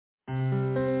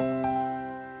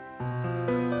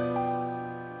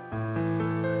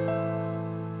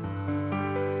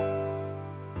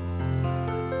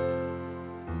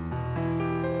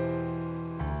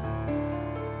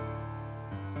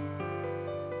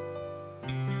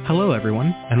Hello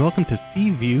everyone, and welcome to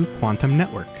Seaview Quantum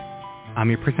Network. I'm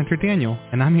your presenter Daniel,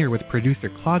 and I'm here with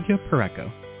producer Claudia Pareco.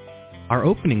 Our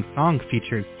opening song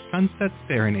features Sunset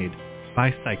Serenade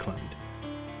by Cycloned.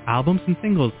 Albums and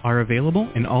singles are available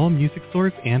in all music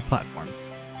stores and platforms.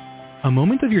 A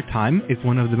moment of your time is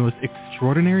one of the most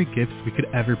extraordinary gifts we could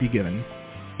ever be given.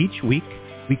 Each week,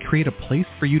 we create a place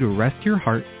for you to rest your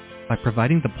heart by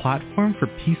providing the platform for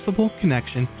peaceable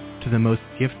connection to the most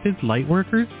gifted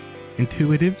lightworkers,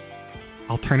 intuitives,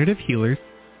 alternative healers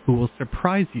who will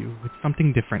surprise you with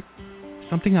something different,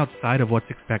 something outside of what's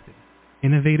expected,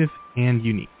 innovative and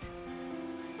unique.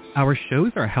 Our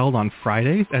shows are held on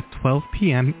Fridays at 12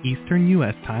 p.m. Eastern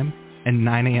U.S. time and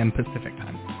 9 a.m. Pacific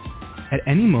time. At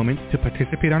any moment to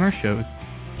participate on our shows,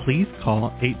 please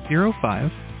call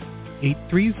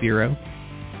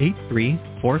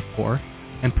 805-830-8344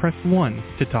 and press 1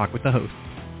 to talk with the host.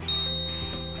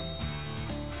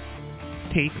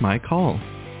 Take my call.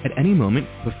 At any moment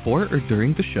before or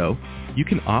during the show, you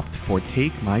can opt for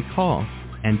Take My Call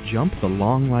and jump the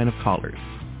long line of callers.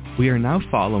 We are now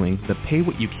following the pay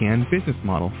what you can business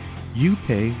model. You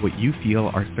pay what you feel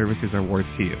our services are worth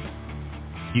to you.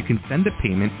 You can send a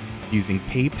payment using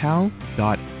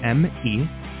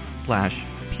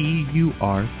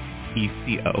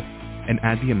paypal.me/PURECO and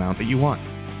add the amount that you want.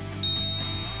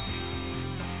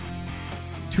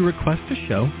 To request a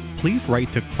show, please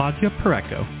write to Claudia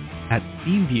Pareco at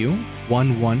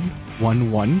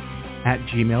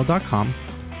cview1111@gmail.com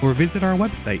or visit our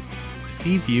website,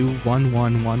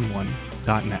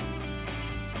 cview1111.net.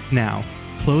 Now,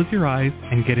 close your eyes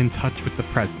and get in touch with the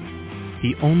present,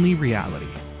 the only reality.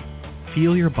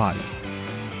 Feel your body,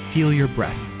 feel your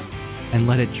breath, and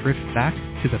let it drift back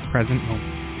to the present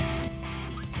moment.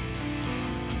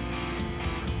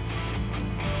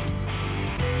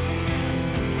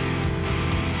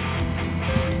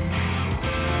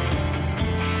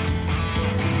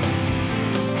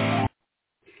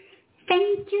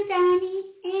 Thank you, Danny,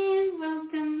 and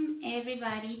welcome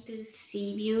everybody to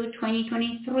Seaview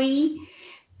 2023.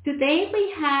 Today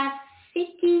we have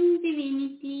Seeking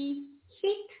Divinity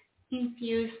HEAT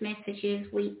infused messages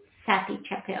with Sati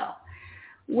Chappelle.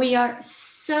 We are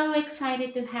so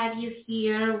excited to have you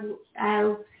here.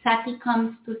 Sati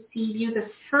comes to Seaview the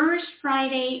first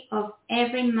Friday of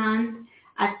every month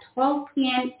at 12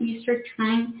 p.m. Eastern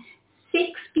Time, 6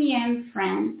 p.m.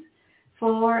 France,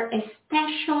 for a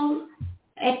special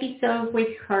episode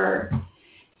with her.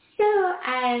 So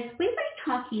as we were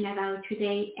talking about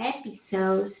today's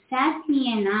episode,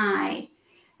 Sati and I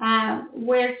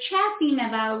were chatting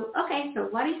about, okay, so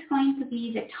what is going to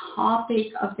be the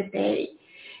topic of the day?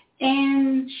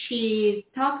 And she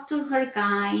talked to her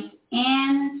guide,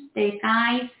 and the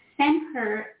guide sent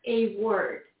her a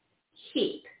word,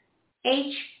 HEAT,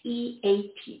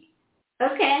 HEAT.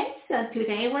 Okay, so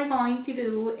today we're going to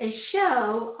do a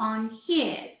show on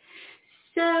HEAT.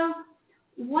 So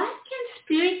what can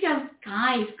spiritual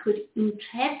guides could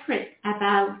interpret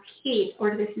about HEAT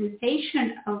or the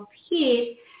sensation of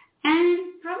HEAT?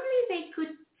 And probably they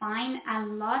could find a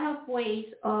lot of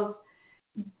ways of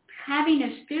having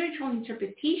a spiritual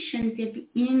interpretation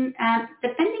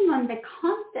depending on the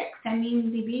context and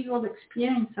individual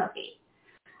experience of it.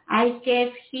 I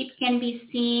guess HEAT can be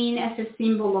seen as a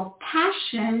symbol of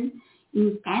passion,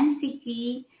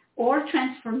 intensity, or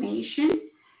transformation.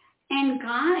 And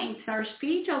guides, our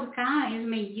spiritual guides,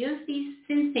 may use this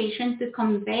sensation to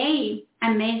convey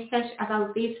a message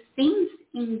about these things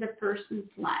in the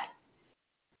person's life.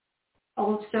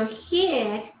 Also,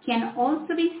 HEAT can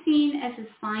also be seen as a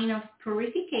sign of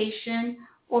purification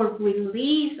or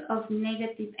release of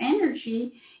negative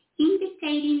energy,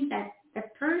 indicating that the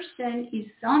person is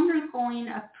undergoing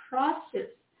a process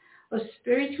of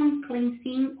spiritual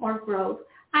cleansing or growth.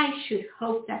 I should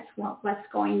hope that's what's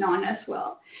going on as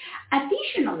well.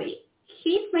 Additionally,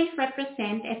 HEAT may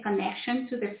represent a connection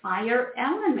to the fire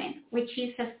element, which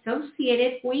is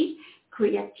associated with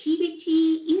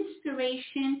creativity,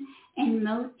 inspiration, and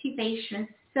motivation.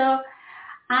 So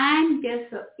I'm just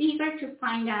so eager to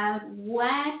find out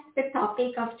what the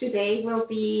topic of today will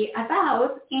be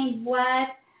about and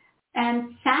what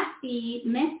Sati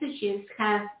messages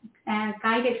have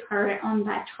guided her on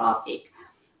that topic.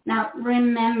 Now,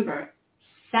 remember,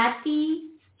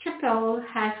 Sati Chappelle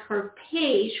has her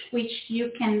page, which you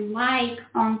can like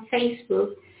on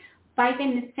Facebook by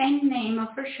the same name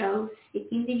of her show,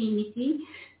 Seeking Divinity.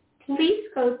 Please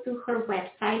go to her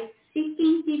website,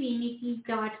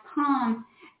 seekingdivinity.com,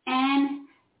 and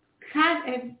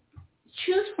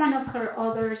choose one of her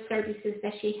other services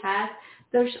that she has.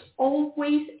 There's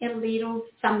always a little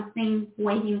something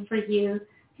waiting for you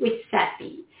with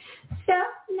Sati. So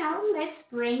now let's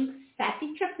bring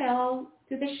Sati Chappelle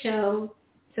to the show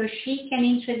so she can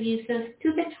introduce us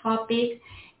to the topic.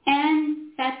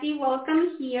 And Sati,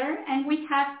 welcome here. And we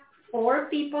have 4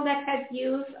 people that have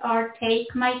used our Take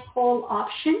My Call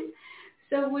option.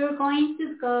 So we're going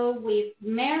to go with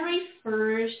Mary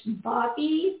first,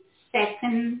 Bobby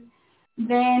second,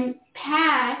 then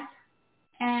Pat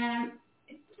and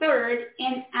third,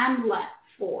 and Amla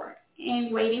fourth.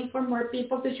 And waiting for more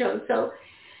people to show. So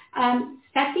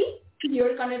Sati,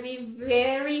 you're going to be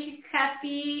very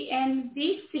happy and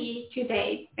busy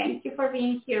today. Thank you for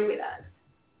being here with us.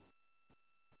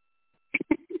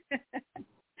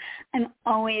 I'm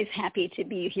always happy to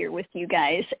be here with you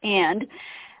guys, and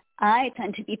I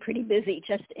tend to be pretty busy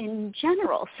just in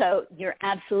general, so you're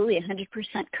absolutely 100%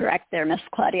 correct there, Miss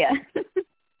Claudia.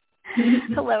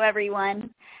 Hello,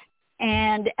 everyone.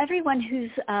 And everyone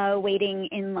who's waiting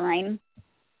in line,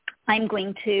 I'm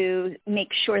going to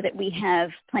make sure that we have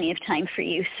plenty of time for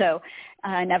you, so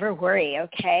never worry,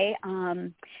 okay?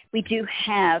 We do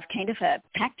have kind of a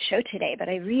packed show today, but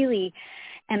I really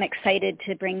am excited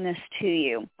to bring this to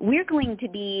you. We're going to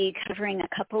be covering a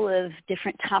couple of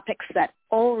different topics that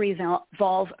all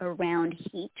revolve around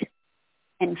heat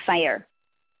and fire.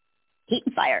 Heat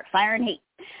and fire, fire and heat.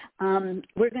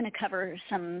 We're going to cover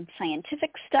some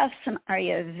scientific stuff, some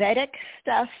Ayurvedic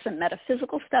stuff, some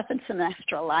metaphysical stuff, and some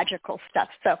astrological stuff.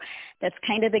 So that's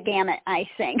kind of the gamut, I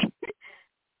think.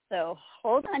 So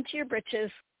hold on to your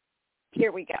britches.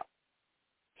 Here we go.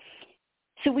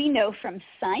 So we know from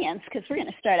science, because we're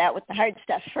going to start out with the hard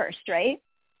stuff first, right,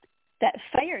 that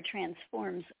fire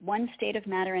transforms one state of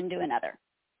matter into another.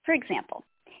 For example,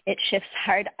 it shifts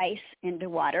hard ice into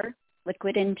water,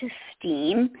 liquid into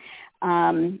steam,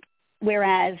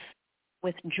 whereas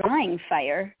withdrawing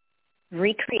fire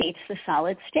recreates the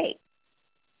solid state.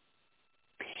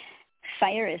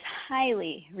 Fire is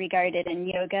highly regarded in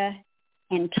yoga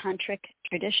and tantric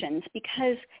traditions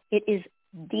because it is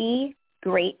the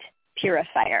great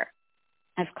purifier,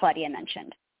 as Claudia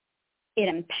mentioned. It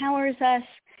empowers us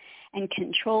and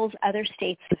controls other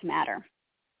states of matter,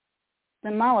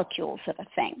 the molecules of a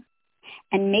thing,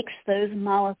 and makes those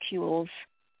molecules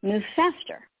move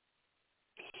faster.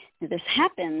 Now, this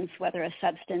happens whether a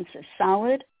substance is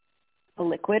solid, a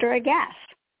liquid, or a gas.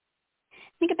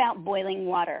 Think about boiling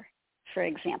water, for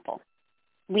example.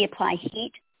 We apply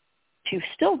heat to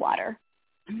still water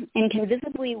and can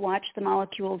visibly watch the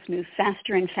molecules move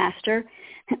faster and faster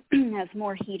as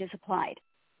more heat is applied.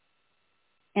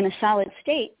 In a solid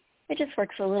state, it just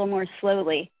works a little more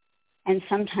slowly and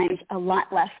sometimes a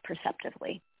lot less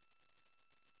perceptively.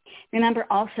 Remember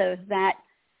also that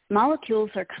molecules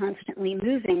are constantly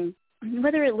moving,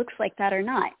 whether it looks like that or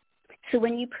not. So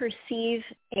when you perceive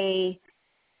a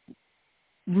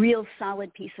real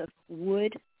solid piece of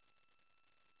wood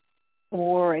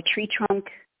or a tree trunk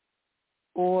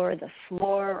or the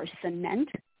floor or cement,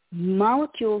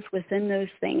 molecules within those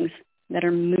things that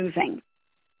are moving.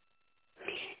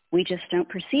 We just don't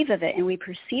perceive of it, and we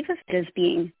perceive of it as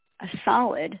being a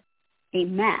solid, a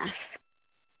mass,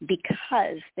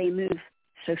 because they move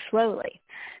so slowly.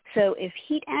 So if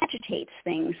heat agitates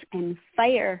things and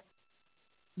fire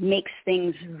makes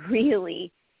things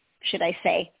really, should I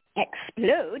say,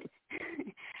 explode,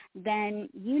 then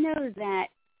you know that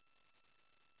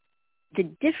the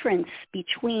difference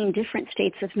between different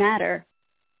states of matter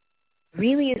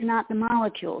really is not the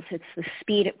molecules, it's the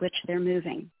speed at which they're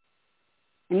moving.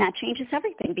 And that changes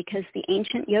everything because the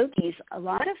ancient yogis, a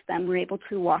lot of them were able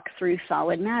to walk through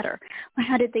solid matter. Well,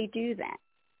 how did they do that?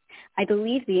 I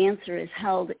believe the answer is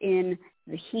held in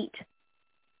the heat,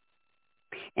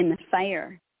 in the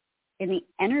fire, in the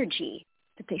energy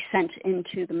that they sent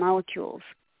into the molecules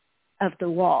of the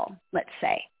wall, let's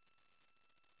say,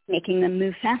 making them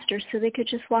move faster so they could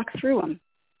just walk through them.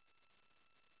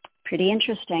 Pretty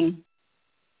interesting.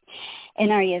 In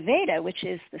Ayurveda, which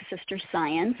is the sister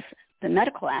science, the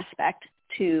medical aspect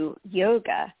to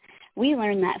yoga, we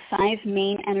learn that 5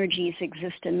 main energies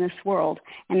exist in this world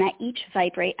and that each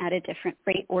vibrate at a different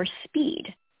rate or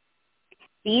speed.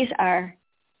 These are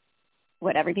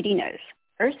what everybody knows: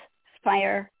 earth,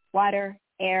 fire, water,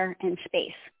 air, and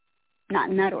space, not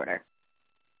in that order.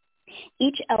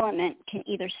 Each element can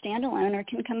either stand alone or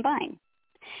can combine.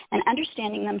 And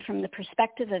understanding them from the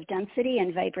perspective of density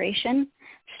and vibration,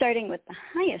 starting with the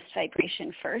highest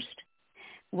vibration first,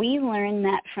 we learn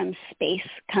that from space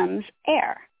comes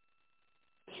air.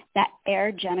 That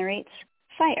air generates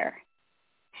fire.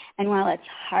 And while it's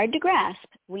hard to grasp,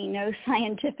 we know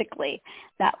scientifically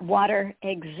that water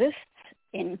exists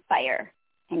in fire,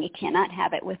 and you cannot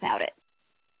have it without it.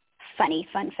 Funny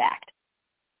fun fact.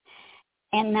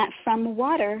 And that from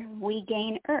water we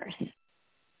gain earth.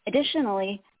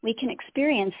 Additionally, we can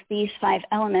experience these 5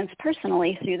 elements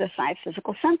personally through the 5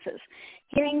 physical senses: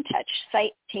 hearing, touch,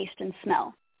 sight, taste, and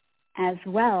smell, as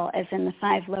well as in the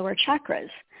 5 lower chakras: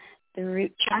 the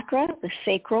root chakra, the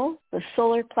sacral, the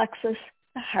solar plexus,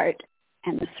 the heart,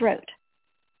 and the throat.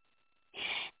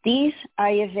 These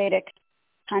Ayurvedic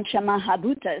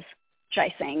Panchamahabhutas,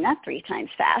 try saying that 3 times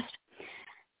fast,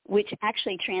 which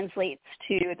actually translates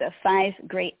to the 5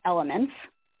 great elements,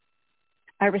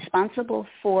 are responsible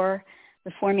for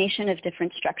the formation of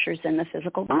different structures in the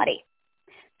physical body.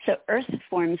 So earth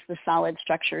forms the solid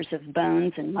structures of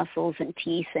bones and muscles and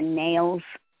teeth and nails.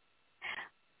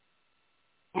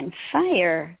 And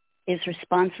fire is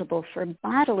responsible for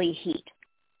bodily heat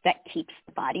that keeps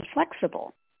the body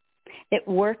flexible. It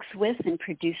works with and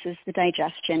produces the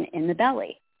digestion in the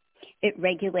belly. It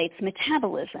regulates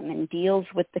metabolism and deals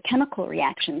with the chemical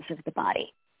reactions of the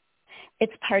body.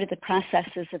 It's part of the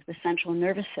processes of the central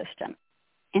nervous system,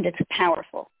 and it's a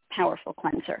powerful, powerful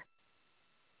cleanser.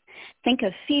 Think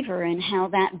of fever and how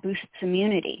that boosts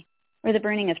immunity, or the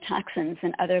burning of toxins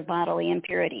and other bodily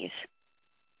impurities,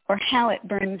 or how it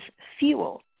burns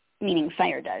fuel, meaning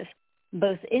fire does,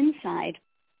 both inside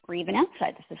or even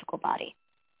outside the physical body,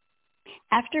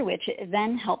 after which it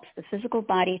then helps the physical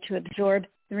body to absorb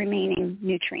the remaining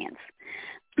nutrients.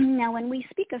 Now, when we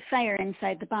speak of fire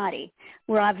inside the body,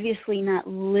 we're obviously not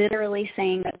literally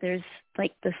saying that there's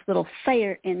like this little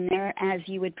fire in there as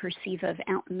you would perceive of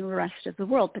out in the rest of the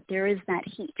world, but there is that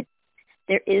heat.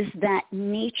 There is that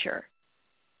nature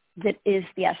that is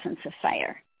the essence of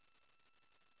fire.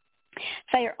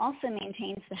 Fire also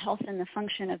maintains the health and the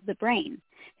function of the brain.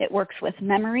 It works with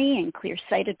memory and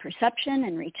clear-sighted perception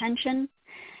and retention.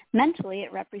 Mentally,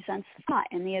 it represents thought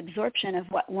and the absorption of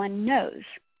what one knows,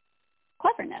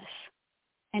 cleverness,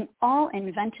 and all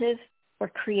inventive or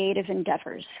creative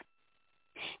endeavors.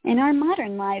 In our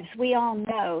modern lives, we all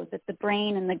know that the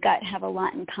brain and the gut have a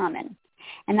lot in common,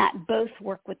 and that both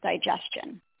work with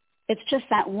digestion. It's just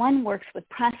that one works with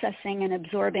processing and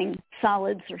absorbing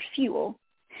solids or fuel,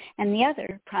 and the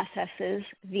other processes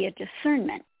via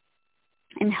discernment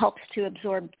and helps to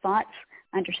absorb thoughts,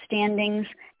 understandings,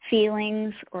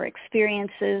 feelings, or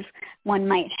experiences one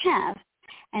might have,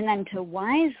 and then to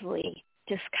wisely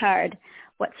discard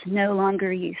what's no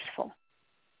longer useful.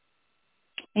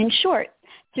 In short,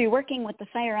 through working with the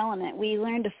fire element, we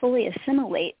learn to fully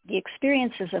assimilate the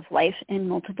experiences of life in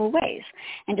multiple ways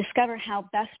and discover how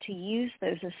best to use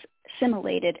those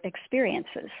assimilated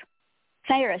experiences.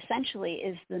 Fire essentially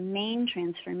is the main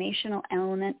transformational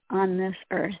element on this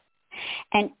earth,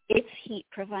 and its heat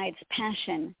provides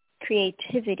passion,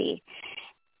 creativity,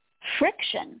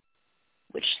 friction,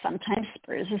 which sometimes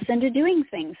spurs us into doing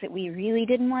things that we really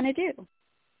didn't want to do.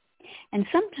 And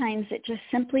sometimes it just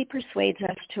simply persuades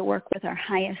us to work with our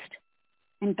highest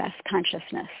and best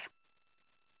consciousness,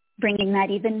 bringing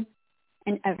that even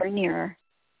and ever nearer.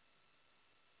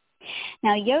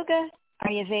 Now, yoga,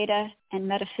 Ayurveda, and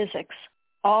metaphysics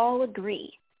all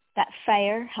agree that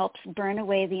fire helps burn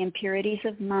away the impurities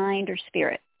of mind or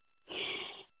spirit.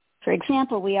 For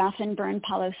example, we often burn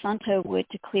Palo Santo wood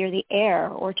to clear the air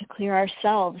or to clear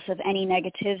ourselves of any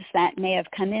negatives that may have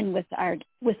come in with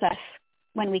us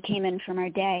when we came in from our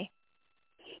day.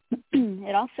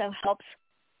 It also helps,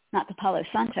 not the Palo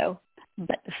Santo,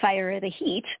 but the fire or the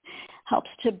heat, helps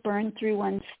to burn through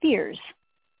one's fears,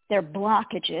 their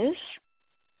blockages,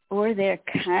 or their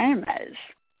karmas.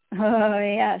 Oh,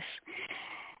 yes.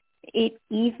 It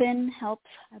even helps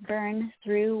burn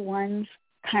through one's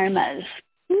karmas.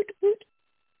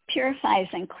 Purifies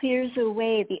and clears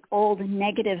away the old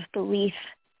negative belief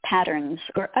patterns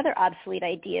or other obsolete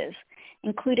ideas,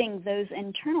 including those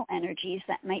internal energies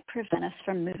that might prevent us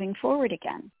from moving forward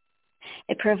again.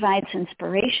 It provides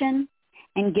inspiration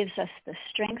and gives us the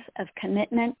strength of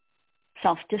commitment,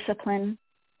 self-discipline,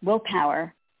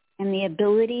 willpower, and the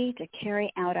ability to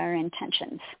carry out our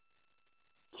intentions.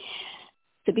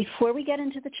 So before we get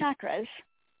into the chakras,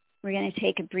 we're going to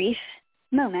take a brief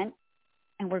moment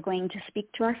and we're going to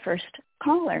speak to our first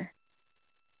caller.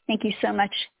 Thank you so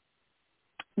much,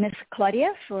 Miss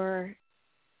Claudia, for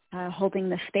holding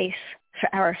the space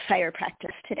for our fire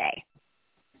practice today.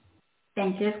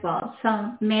 Thank you as well.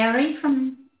 So Mary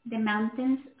from the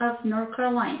mountains of North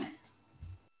Carolina.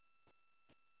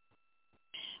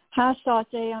 Hi,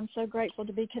 Sati. I'm so grateful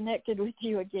to be connected with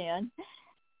you again.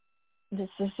 This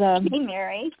is hey,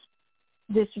 Mary.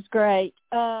 This is great.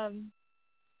 All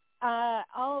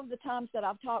of the times that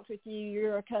I've talked with you,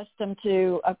 you're accustomed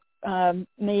to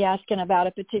me asking about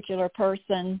a particular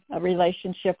person, a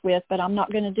relationship with, but I'm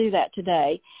not going to do that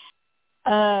today.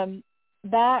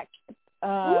 Back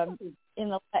in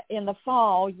the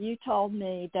fall, you told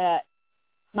me that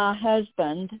my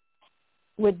husband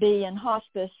would be in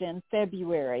hospice in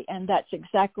February, and that's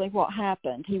exactly what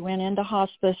happened. He went into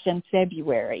hospice in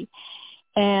February,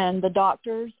 and the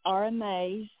doctors are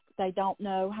amazed. They don't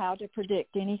know how to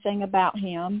predict anything about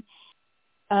him.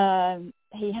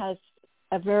 He has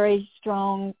a very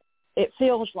strong, it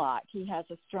feels like he has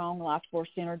a strong life force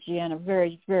energy and a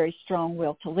very, very strong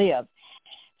will to live.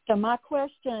 So my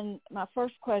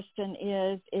first question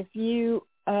is, if you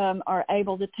are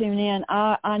able to tune in,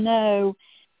 I know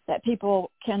that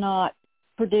people cannot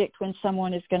predict when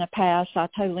someone is going to pass. I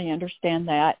totally understand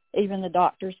that. Even the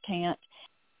doctors can't.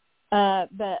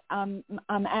 But I'm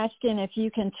asking if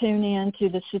you can tune in to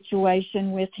the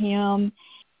situation with him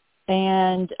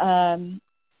and,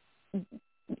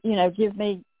 give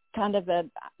me kind of an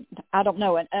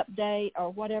update or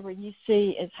whatever you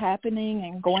see is happening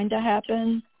and going to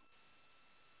happen.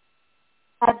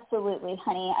 Absolutely,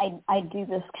 honey. I do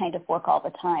this kind of work all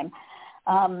the time.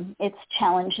 It's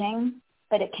challenging,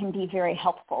 but it can be very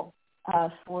helpful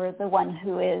for the one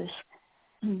who is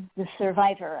the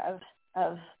survivor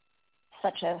of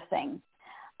such a thing.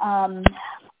 Can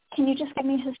you just give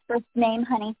me his first name,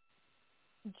 honey?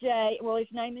 Jay. Well, his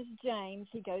name is James.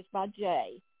 He goes by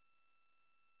Jay.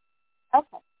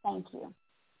 Okay, thank you.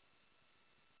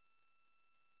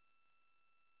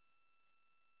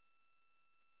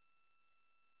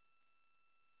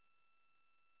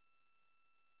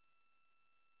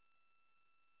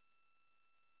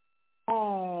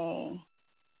 Hey.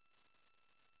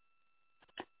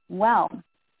 Well,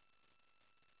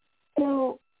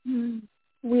 so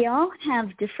we all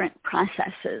have different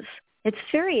processes. It's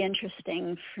very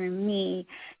interesting for me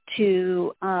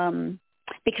to,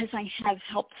 because I have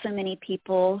helped so many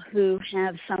people who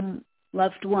have some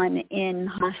loved one in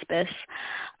hospice,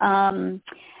 I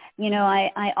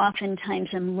oftentimes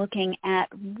am looking at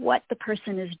what the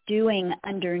person is doing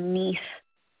underneath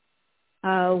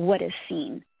what is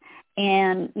seen.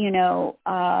 And,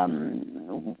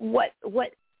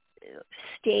 what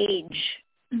stage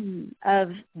of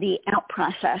the out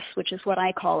process, which is what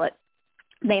I call it,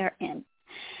 they are in.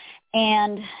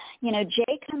 And,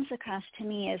 Jay comes across to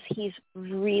me as he's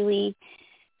really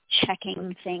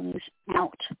checking things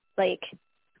out. Like,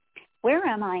 where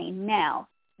am I now?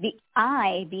 The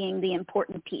I being the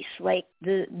important piece, like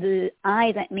the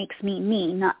I that makes me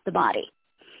me, not the body.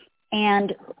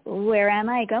 And where am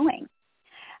I going?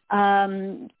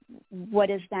 What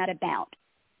is that about?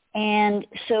 And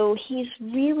so he's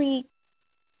really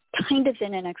kind of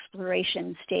in an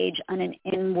exploration stage on an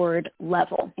inward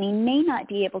level. And he may not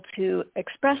be able to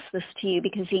express this to you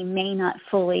because he may not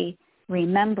fully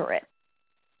remember it.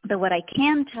 But what I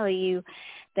can tell you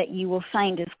that you will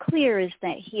find is clear is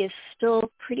that he is still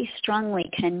pretty strongly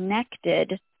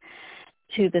connected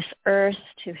to this earth,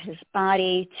 to his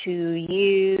body, to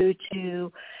you,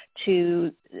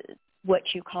 to what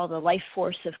you call the life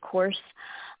force, of course.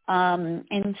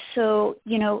 And so,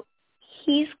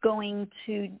 he's going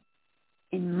to,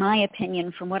 in my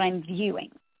opinion, from what I'm viewing,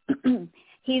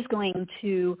 he's going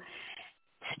to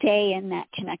stay in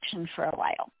that connection for a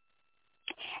while.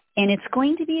 And it's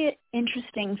going to be an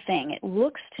interesting thing. It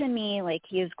looks to me like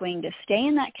he is going to stay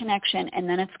in that connection, and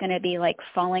then it's going to be like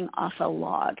falling off a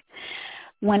log.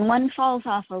 When one falls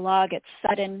off a log, it's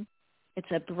sudden,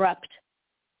 it's abrupt.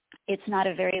 It's not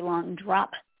a very long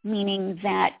drop, meaning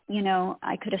that,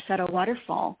 I could have said a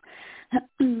waterfall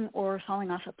or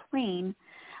falling off a plane.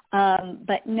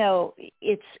 But no,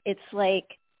 it's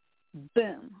like,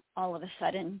 boom, all of a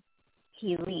sudden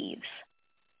he leaves.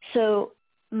 So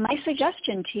my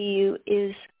suggestion to you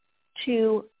is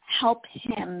to help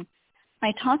him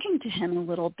by talking to him a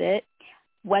little bit,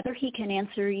 whether he can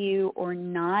answer you or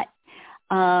not.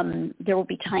 There will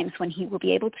be times when he will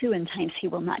be able to and times he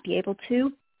will not be able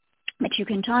to. But you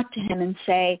can talk to him and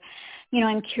say,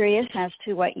 I'm curious as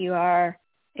to what you are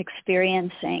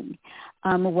experiencing.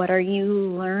 What are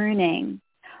you learning?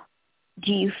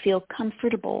 Do you feel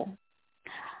comfortable?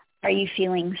 Are you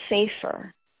feeling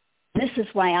safer? This is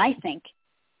why I think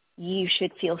you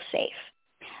should feel safe,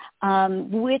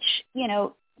 which,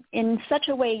 in such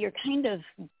a way you're kind of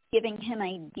giving him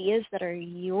ideas that are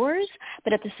yours,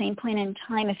 but at the same point in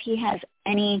time, if he has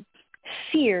any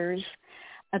fears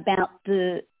about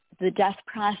the death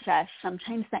process,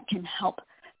 sometimes that can help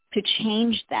to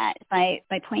change that by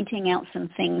pointing out some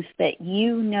things that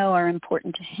are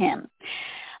important to him.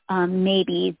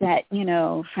 Maybe that,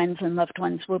 friends and loved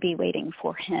ones will be waiting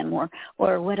for him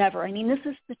or whatever. I mean, this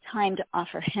is the time to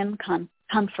offer him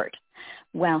comfort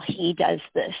while he does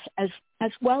this,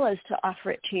 as well as to offer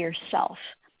it to yourself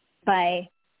by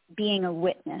being a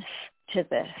witness to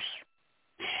this.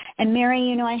 And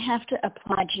Mary, I have to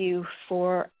applaud you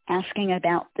for asking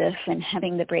about this and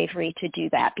having the bravery to do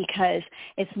that, because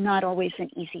it's not always an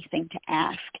easy thing to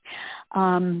ask.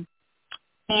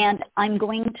 And I'm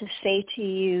going to say to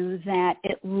you that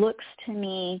it looks to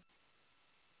me,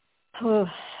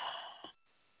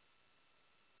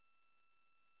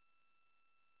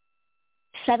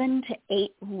 7 to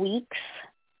 8 weeks,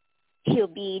 he'll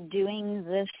be doing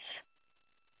this,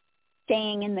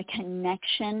 staying in the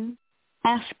connection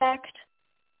aspect.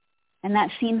 And that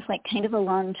seems like kind of a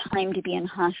long time to be in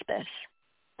hospice.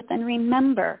 But then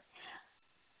remember,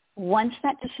 once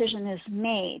that decision is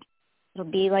made, it'll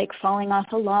be like falling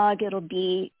off a log. It'll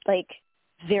be like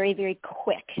very, very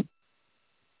quick.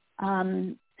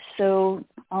 So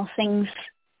all things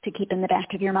to keep in the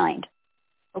back of your mind.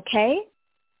 Okay?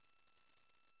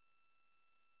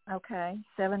 Okay,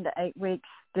 7 to 8 weeks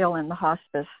still in the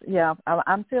hospice. Yeah, I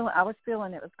was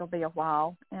feeling it was going to be a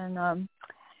while. And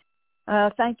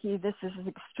thank you. This is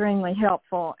extremely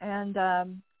helpful. And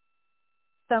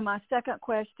so my second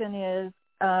question is,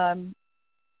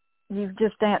 you've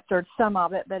just answered some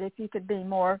of it, but if you could be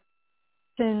more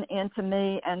tuned into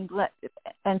me and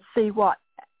see what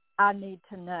I need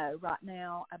to know right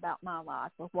now about my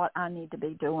life, or what I need to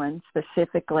be doing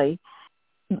specifically.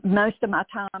 Most of my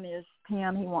time is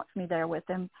him. He wants me there with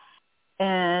him,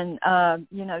 and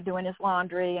doing his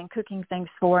laundry and cooking things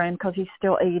for him because he's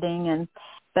still eating.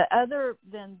 But other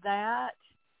than that,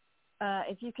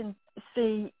 if you can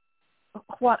see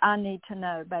what I need to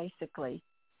know, basically,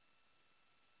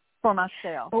 for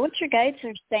myself. Well, what your guides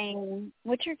are saying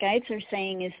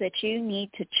is that you need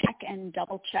to check and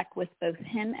double check with both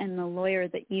him and the lawyer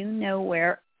that you know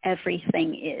where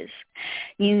everything is.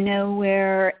 You know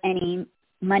where any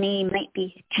money might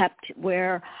be kept,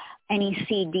 where any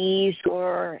CDs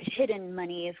or hidden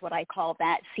money is what I call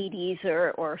that, CDs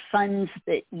or funds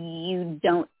that you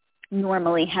don't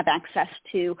normally have access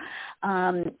to,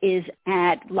 is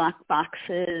at lock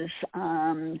boxes,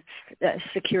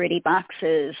 security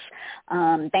boxes,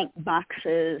 bank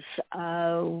boxes,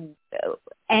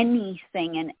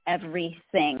 anything and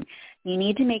everything. You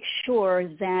need to make sure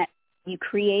that you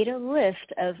create a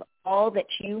list of all that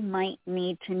you might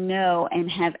need to know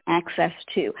and have access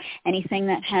to, anything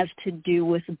that has to do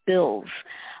with bills.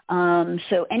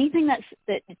 So anything that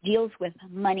deals with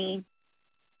money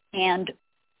and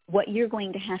what you're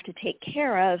going to have to take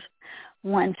care of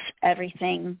once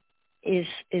everything is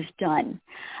done,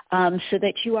 so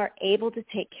that you are able to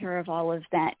take care of all of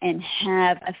that and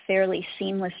have a fairly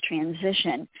seamless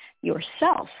transition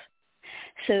yourself,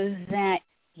 so that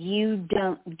you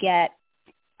don't get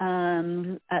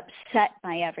upset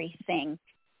by everything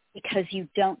because you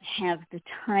don't have the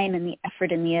time and the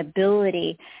effort and the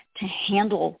ability to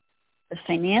handle the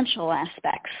financial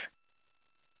aspects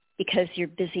because you're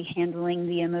busy handling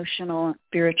the emotional,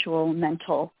 spiritual,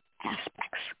 mental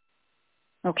aspects.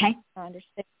 Okay? I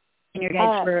understand. And your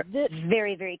guides were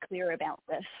very, very clear about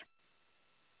this.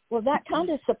 Well, that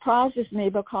kind of surprises me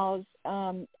because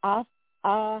I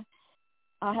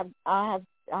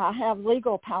have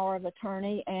legal power of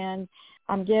attorney, and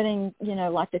I'm getting,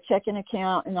 like the checking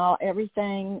account and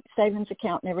everything, savings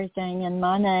account and everything in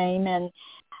my name, and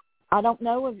I don't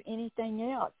know of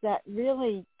anything else. That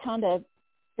really kind of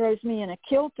throws me in a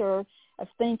kilter of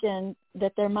thinking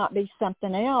that there might be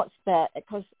something else,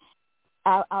 because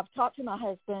I've talked to my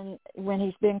husband when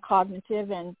he's been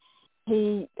cognitive, and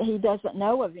he doesn't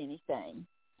know of anything.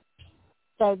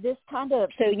 So this kind of...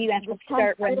 So you have to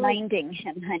start reminding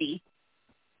him, honey.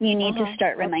 You need to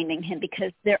start reminding him,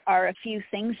 because there are a few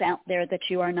things out there that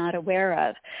you are not aware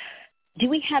of. Do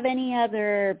we have any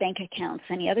other bank accounts,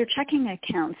 any other checking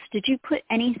accounts? Did you put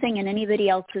anything in anybody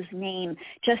else's name,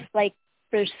 just like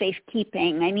for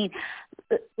safekeeping? I mean,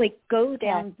 like, go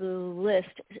down the list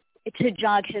to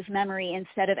jog his memory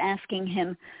instead of asking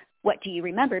him, what do you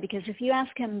remember? Because if you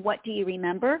ask him, what do you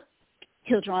remember,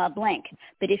 he'll draw a blank.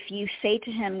 But if you say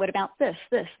to him, what about this,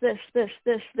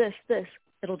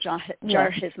 it'll jar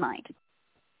his mind.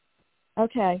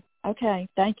 Okay.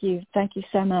 Thank you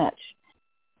so much.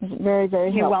 It's very,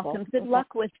 very You're helpful. welcome. Good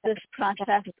luck with this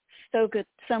process.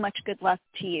 So much good luck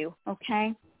to you,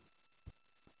 okay?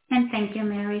 And thank you,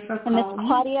 Mary, for calling. And Miss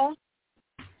Claudia?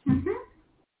 Mm-hmm.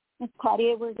 Miss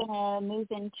Claudia, we're going to move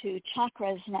into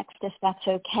chakras next, if that's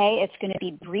okay. It's going to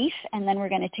be brief, and then we're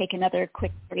going to take another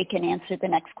quick break and answer the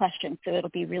next question, so it'll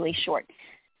be really short.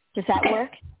 Does that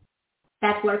work?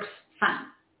 That works fine.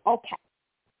 Okay.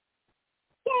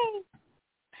 Yay!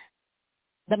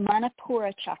 The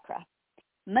Manipura chakra.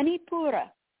 Manipura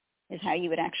is how you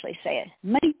would actually say it.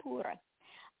 Manipura.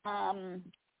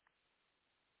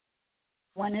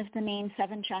 One of the main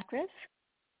 7 chakras.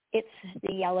 It's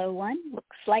the yellow one,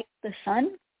 looks like the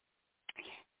sun,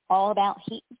 all about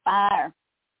heat and fire.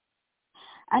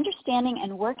 Understanding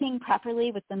and working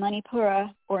properly with the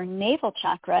Manipura or navel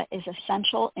chakra is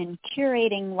essential in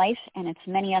curating life and its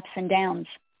many ups and downs.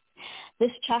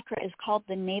 This chakra is called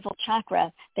the navel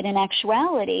chakra, but in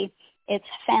actuality, it's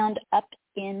found up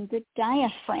in the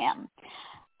diaphragm,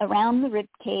 around the rib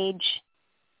cage,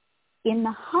 in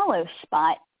the hollow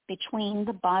spot between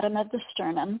the bottom of the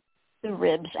sternum, the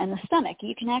ribs, and the stomach.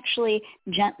 You can actually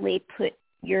gently put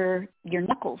your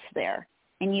knuckles there,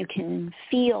 and you can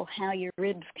feel how your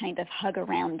ribs kind of hug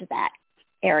around that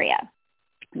area.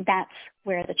 That's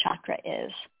where the chakra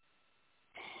is.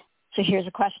 So here's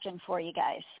a question for you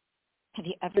guys. Have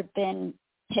you ever been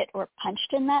hit or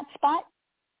punched in that spot?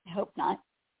 I hope not.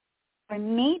 Or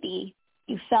maybe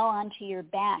you fell onto your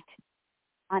back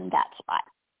on that spot.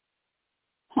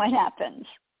 What happens?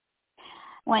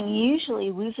 One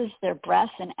usually loses their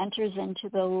breath and enters into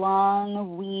the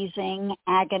long, wheezing,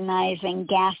 agonizing,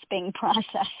 gasping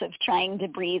process of trying to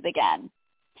breathe again.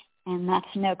 And that's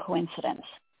no coincidence.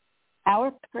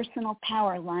 Our personal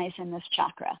power lies in this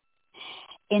chakra,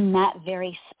 in that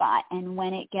very spot. And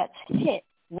when it gets hit,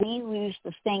 we lose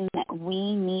the thing that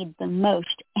we need the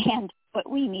most and what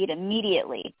we need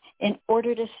immediately in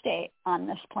order to stay on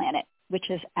this planet, which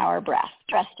is our breath.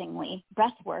 Interestingly,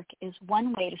 breath work is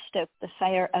one way to stoke the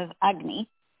fire of Agni,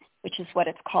 which is what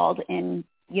it's called in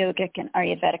yogic and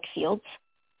Ayurvedic fields.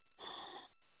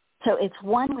 So it's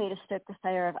one way to stoke the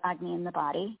fire of Agni in the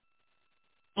body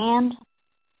and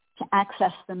to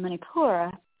access the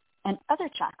Manipura and other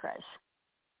chakras.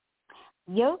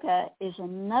 Yoga is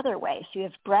another way. So you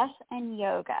have breath and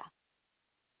yoga,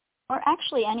 or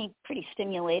actually any pretty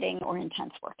stimulating or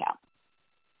intense workout.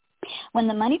 When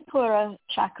the Manipura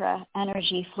chakra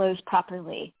energy flows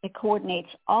properly, it coordinates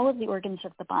all of the organs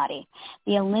of the body.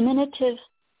 The eliminative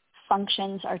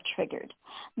functions are triggered.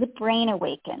 The brain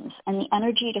awakens, and the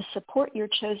energy to support your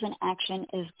chosen action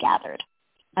is gathered,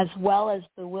 as well as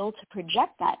the will to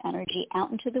project that energy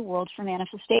out into the world for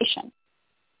manifestation.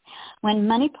 When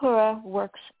Manipura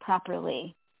works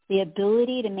properly, the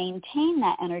ability to maintain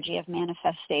that energy of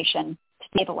manifestation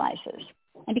stabilizes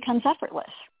and becomes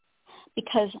effortless,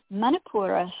 because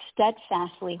Manipura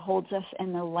steadfastly holds us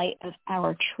in the light of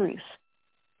our truth,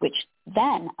 which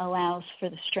then allows for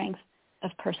the strength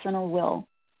of personal will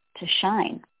to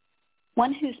shine.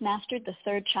 One who's mastered the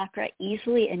third chakra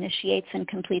easily initiates and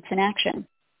completes an action,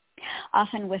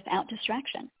 often without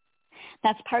distraction.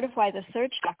 That's part of why the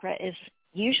third chakra is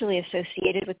usually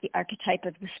associated with the archetype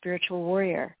of the spiritual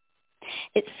warrior.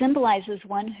 It symbolizes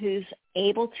one who's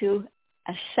able to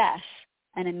assess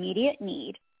an immediate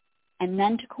need and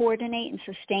then to coordinate and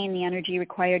sustain the energy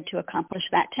required to accomplish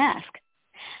that task,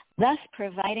 thus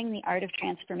providing the art of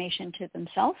transformation to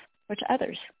themselves or to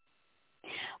others.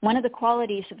 One of the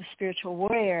qualities of a spiritual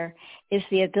warrior is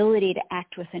the ability to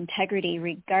act with integrity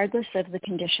regardless of the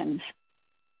conditions.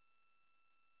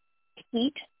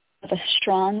 Heat of a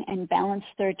strong and balanced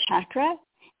third chakra,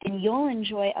 and you'll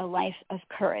enjoy a life of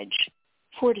courage,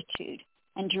 fortitude,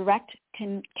 and direct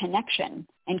connection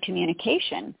and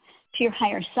communication to your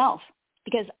higher self,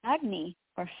 because Agni,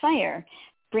 or fire,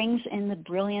 brings in the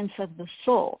brilliance of the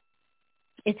soul,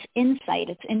 its insight,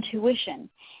 its intuition,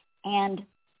 and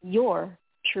your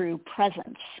true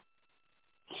presence.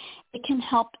 It can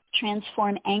help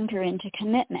transform anger into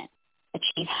commitment,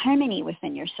 achieve harmony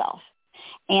within yourself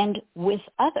and with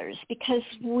others, because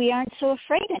we aren't so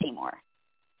afraid anymore.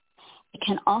 It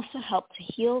can also help to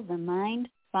heal the mind,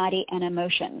 body, and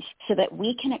emotions so that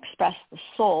we can express the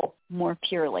soul more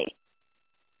purely.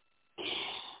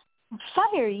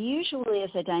 Fire usually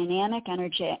is a dynamic,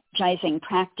 energizing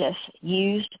practice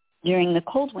used during the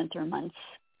cold winter months,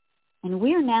 and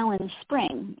we're now in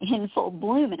spring, in full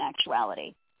bloom in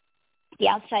actuality. The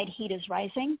outside heat is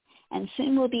rising, and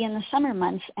soon we'll be in the summer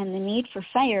months, and the need for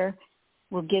fire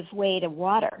will give way to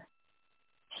water.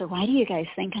 So why do you guys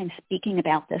think I'm speaking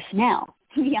about this now,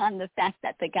 beyond the fact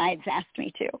that the guides asked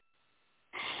me to?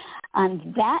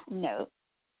 On that note,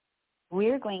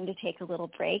 we're going to take a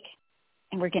little break,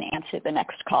 and we're going to answer the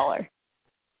next caller.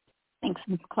 Thanks,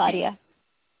 Ms. Claudia.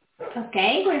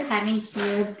 Okay, we're having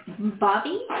here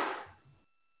Bobby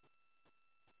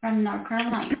from North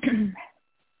Carolina.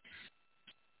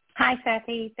 Hi,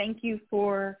 Sati. Thank you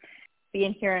for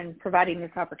being here and providing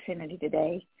this opportunity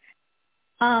today.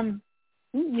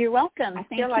 You're welcome.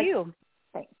 Thank you.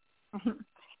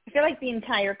 I feel like the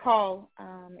entire call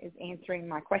is answering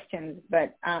my questions,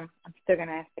 but I'm still going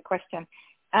to ask the question.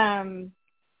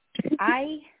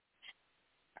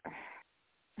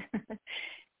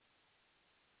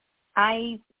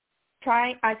 I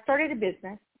started a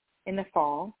business in the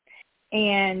fall,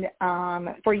 And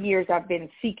for years, I've been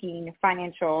seeking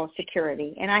financial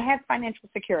security, and I have financial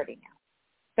security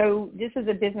now. So this is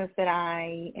a business that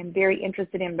I am very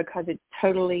interested in because it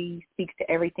totally speaks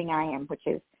to everything I am, which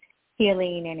is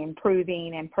healing and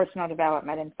improving and personal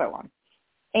development and so on.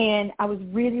 And I was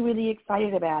really, really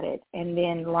excited about it. And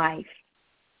then life,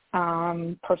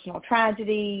 personal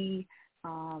tragedy,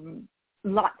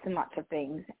 lots and lots of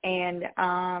things. And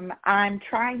I'm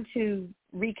trying to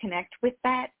reconnect with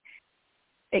that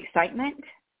excitement,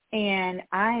 and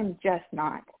I'm just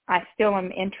not. I still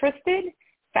am interested,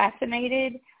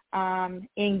 fascinated,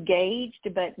 engaged,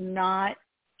 but not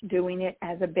doing it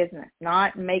as a business,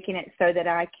 not making it so that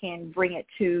I can bring it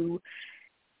to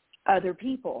other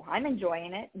people. I'm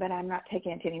enjoying it, but I'm not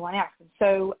taking it to anyone else.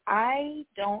 So I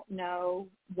don't know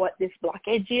what this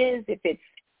blockage is, if it's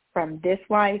from this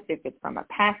life, if it's from a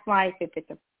past life, if it's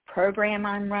a program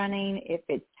I'm running, if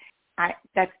it's,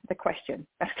 that's the question.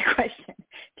 That's the question.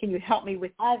 Can you help me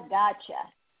with? I've gotcha.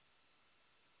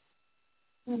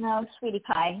 Sweetie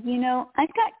pie,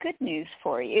 I've got good news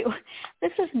for you.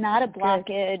 This is not a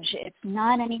blockage. It's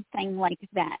not anything like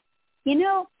that.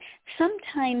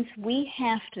 Sometimes we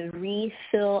have to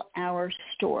refill our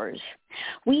stores.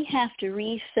 We have to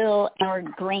refill our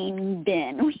grain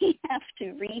bin. We have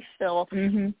to refill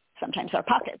sometimes our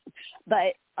pockets,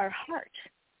 but our heart,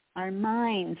 our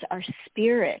minds, our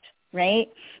spirit, right?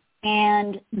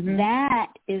 And that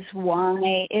is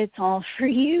why it's all for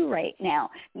you right now.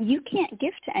 You can't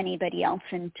give to anybody else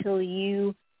until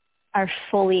you are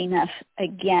fully enough,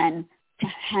 again, to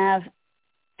have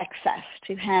excess,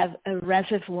 to have a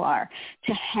reservoir,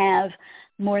 to have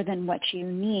more than what you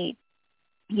need.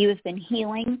 You have been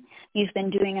healing. You've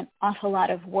been doing an awful lot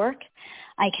of work.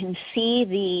 I can see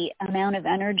the amount of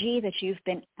energy that you've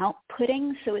been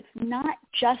outputting. So it's not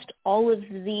just all of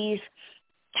these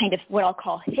kind of what I'll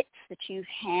call hits that you've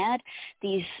had,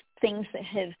 these things that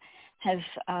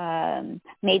have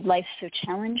made life so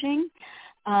challenging.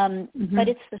 But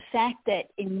it's the fact that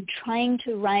in trying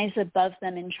to rise above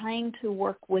them and trying to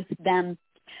work with them,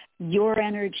 your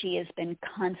energy has been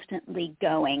constantly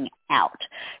going out.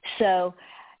 So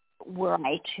were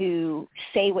I to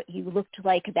say what you looked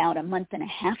like about a month and a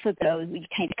half ago, we'd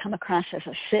kind of come across as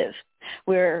a sieve.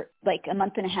 Where like a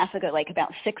month and a half ago, like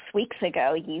about 6 weeks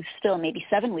ago, maybe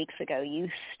 7 weeks ago, you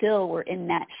still were in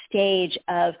that stage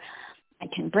of, I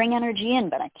can bring energy in,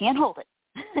 but I can't hold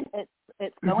it.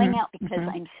 It's going out because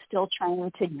I'm still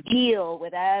trying to deal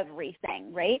with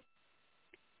everything, right?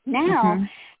 Now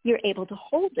you're able to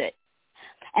hold it,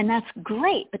 and that's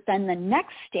great. But then the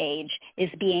next stage is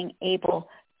being able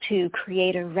to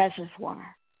create a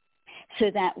reservoir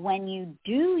so that when you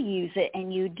do use it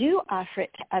and you do offer it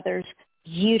to others,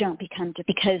 you don't become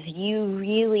because you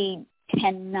really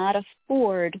cannot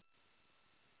afford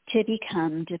to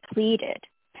become depleted.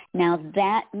 Now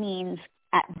that means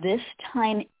at this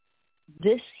time,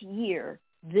 this year,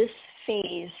 this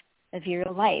phase of your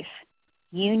life,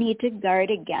 you need to guard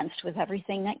against, with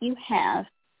everything that you have,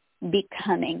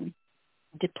 becoming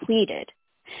depleted.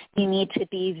 You need to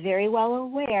be very well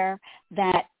aware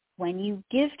that when you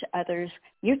give to others,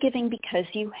 you're giving because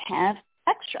you have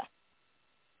extra.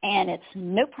 And it's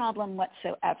no problem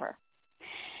whatsoever.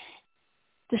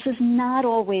 This is not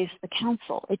always the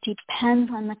counsel. It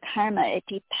depends on the karma. It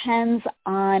depends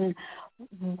on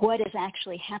what is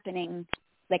actually happening,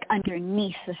 like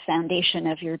underneath the foundation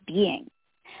of your being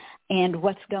and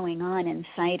what's going on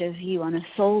inside of you on a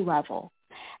soul level.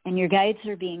 And your guides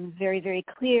are being very, very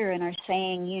clear and are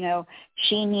saying,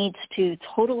 she needs to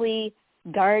totally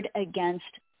guard against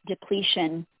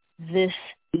depletion this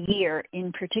year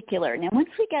in particular. Now, once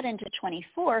we get into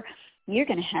 24, you're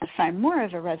going to have far more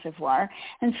of a reservoir,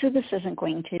 and so this isn't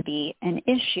going to be an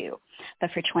issue.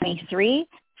 But for 23,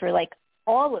 for like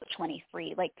all of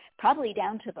 23, like probably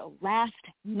down to the last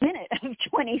minute of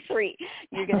 23,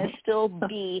 you're going to still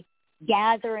be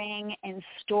gathering and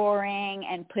storing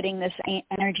and putting this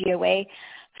energy away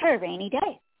for a rainy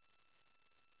day.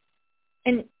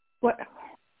 And what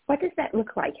does that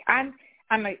look like? I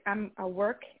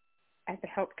work as a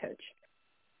health coach.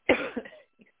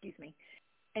 Excuse me.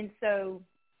 And so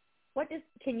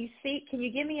can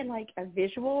you give me like a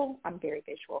visual? I'm very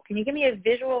visual. Can you give me a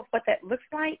visual of what that looks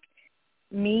like?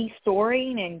 Me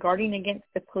storing and guarding against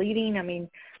depleting? I mean,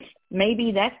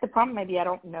 maybe that's the problem. Maybe I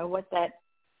don't know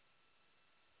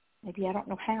maybe I don't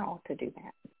know how to do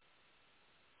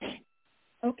that.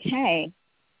 Okay.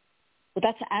 Well,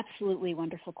 that's an absolutely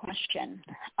wonderful question.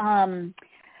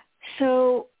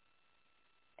 So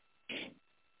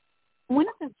one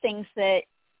of the things that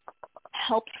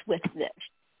helps with this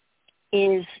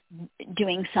is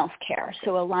doing self-care.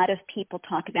 So a lot of people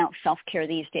talk about self-care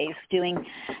these days.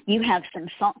 You have some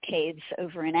salt caves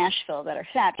over in Asheville that are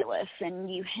fabulous,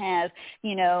 and you have,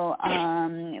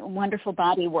 wonderful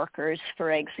body workers,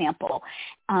 for example.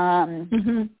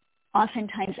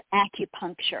 Oftentimes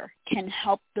acupuncture can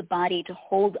help the body to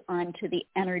hold on to the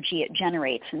energy it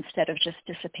generates instead of just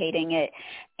dissipating it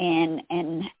and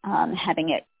having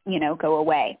it, go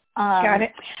away. Got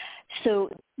it. So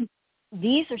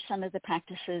these are some of the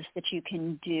practices that you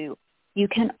can do. You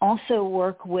can also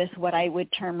work with what I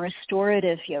would term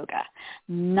restorative yoga,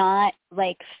 not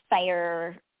like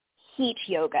fire heat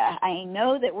yoga. I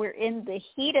know that we're in the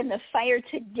heat and the fire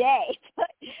today,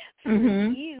 but for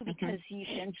you, because you've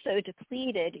been so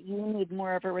depleted, you need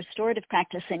more of a restorative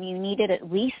practice, and you need it at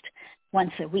least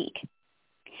once a week.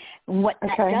 What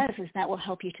that does is that will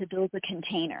help you to build a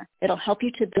container. It'll help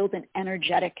you to build an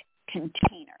energetic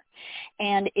container.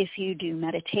 And if you do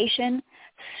meditation,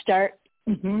 start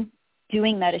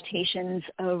doing meditations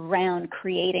around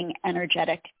creating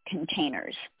energetic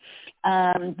containers.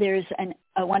 There's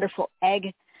a wonderful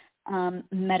egg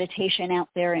meditation out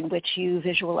there in which you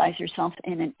visualize yourself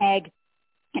in an egg,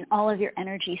 and all of your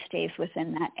energy stays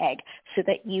within that egg so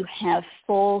that you have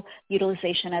full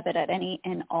utilization of it at any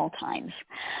and all times.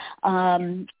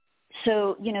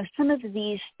 So, some of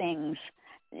these things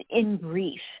in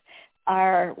brief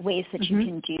are ways that you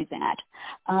can do that.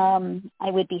 I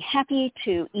would be happy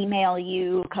to email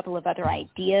you a couple of other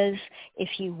ideas if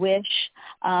you wish,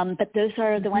 but those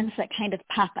are the ones that kind of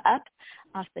pop up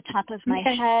off the top of my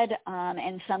head,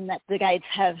 and some that the guides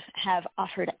have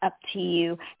offered up to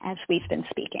you as we've been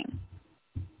speaking.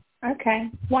 Okay,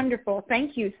 wonderful.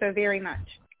 Thank you so very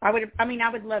much. I would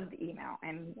love the email,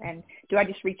 and do I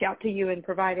just reach out to you and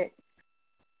provide it?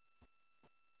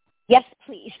 Yes,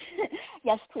 please.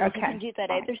 Yes, please. Okay. You can do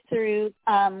that either through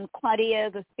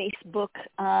Claudia, the Facebook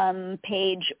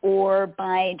page, or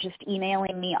by just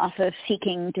emailing me off of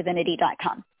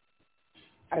seekingdivinity.com.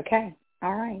 Okay.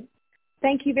 All right.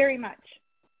 Thank you very much.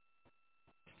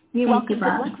 You're welcome. Good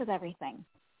luck with everything.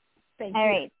 Thank you. All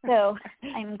right. So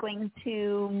I'm going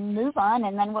to move on,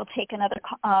 and then we'll take another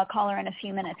caller in a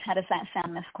few minutes. How does that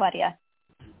sound, Miss Claudia?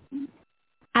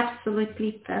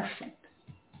 Absolutely perfect.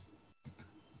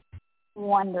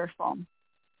 Wonderful.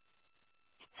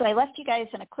 So I left you guys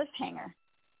in a cliffhanger.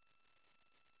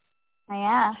 I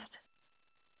asked,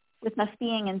 with us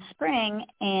being in spring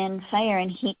and fire and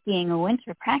heat being a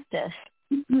winter practice,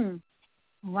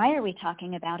 why are we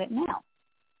talking about it now?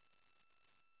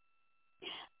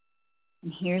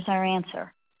 And here's our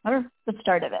answer, or the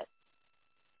start of it.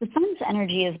 The sun's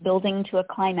energy is building to a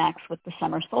climax with the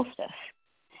summer solstice.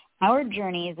 Our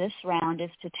journey this round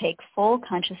is to take full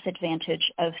conscious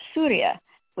advantage of Surya,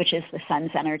 which is the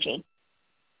sun's energy,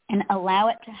 and allow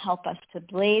it to help us to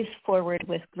blaze forward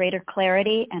with greater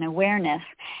clarity and awareness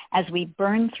as we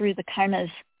burn through the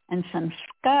karmas and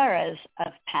samskaras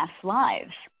of past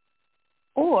lives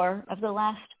or of the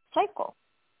last cycle,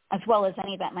 as well as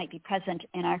any that might be present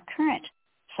in our current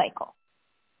cycle.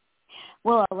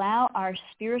 We'll allow our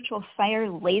spiritual fire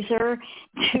laser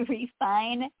to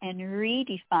refine and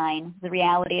redefine the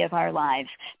reality of our lives,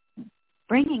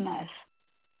 bringing us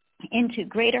into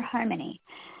greater harmony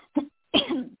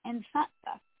and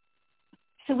sattva,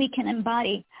 so we can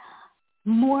embody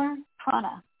more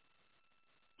prana,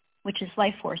 which is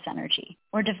life force energy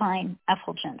or divine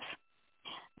effulgence.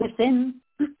 Within,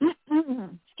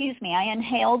 I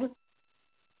inhaled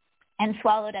and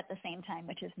swallowed at the same time,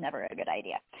 which is never a good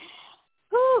idea.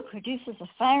 Produces a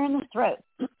fire in the throat.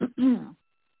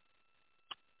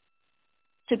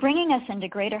 So bringing us into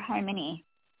greater harmony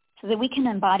so that we can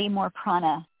embody more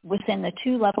prana within the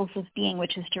two levels of being,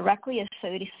 which is directly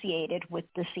associated with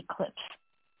this eclipse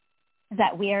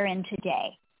that we are in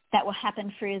today. That will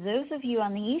happen for those of you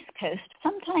on the East Coast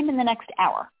sometime in the next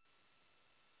hour,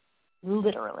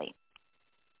 literally.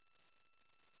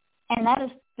 And that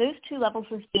is, those two levels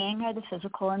of being are the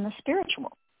physical and the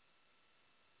spiritual.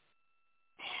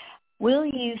 We'll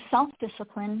use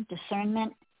self-discipline,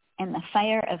 discernment, and the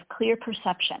fire of clear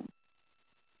perception.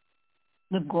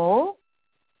 The goal?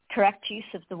 Correct use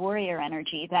of the warrior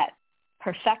energy that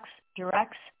perfects,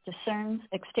 directs, discerns,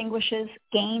 extinguishes,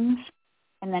 gains,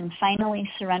 and then finally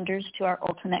surrenders to our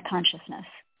ultimate consciousness.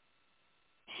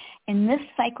 In this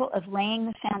cycle of laying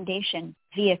the foundation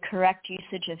via correct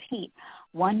usage of heat,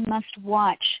 one must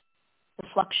watch the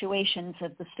fluctuations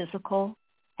of the physical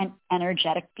and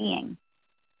energetic being,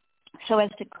 so as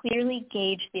to clearly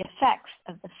gauge the effects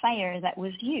of the fire that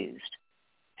was used.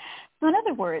 So in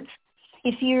other words,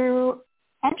 if you're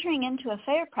entering into a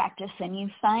fire practice and you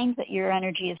find that your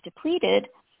energy is depleted,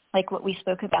 like what we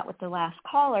spoke about with the last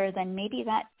caller, then maybe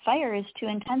that fire is too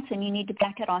intense and you need to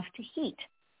back it off to heat,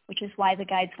 which is why the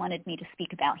guides wanted me to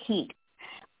speak about heat.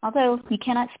 Although you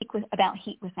cannot speak about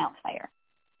heat without fire.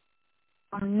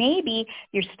 Or maybe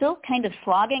you're still kind of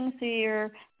slogging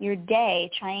through your day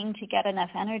trying to get enough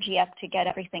energy up to get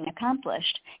everything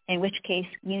accomplished, in which case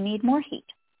you need more heat.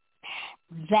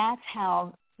 That's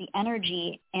how the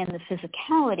energy and the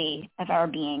physicality of our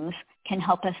beings can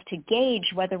help us to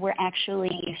gauge whether we're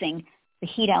actually using the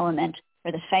heat element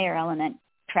or the fire element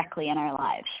correctly in our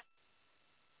lives.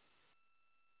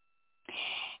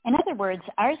 In other words,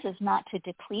 ours is not to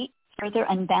deplete, further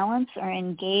unbalance, or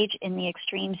engage in the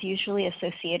extremes usually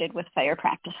associated with fire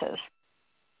practices,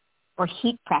 or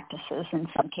heat practices in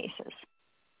some cases.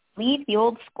 Leave the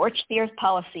old scorch the earth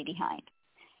policy behind.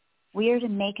 We are to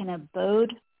make an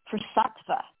abode for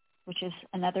sattva, which is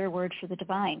another word for the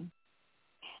divine,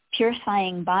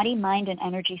 purifying body, mind, and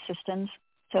energy systems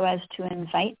so as to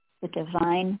invite the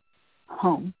divine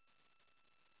home.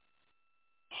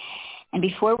 And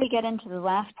before we get into the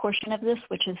last portion of this,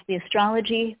 which is the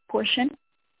astrology portion,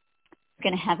 we're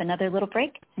going to have another little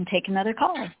break and take another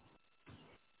caller.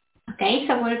 Okay,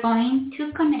 so we're going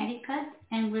to Connecticut,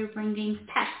 and we're bringing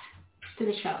Pat to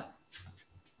the show.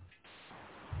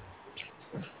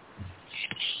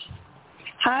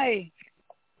 Hi.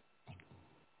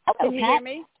 Hello, Can you hear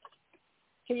me?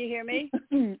 Can you hear me?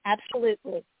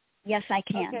 Absolutely. Yes, I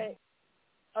can.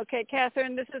 Okay,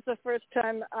 Catherine, this is the first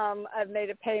time I've made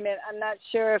a payment. I'm not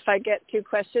sure if I get 2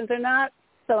 questions or not,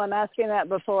 so I'm asking that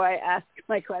before I ask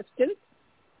my question.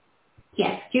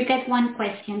 Yes, you get 1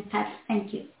 question, Pat.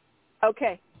 Thank you.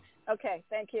 Okay,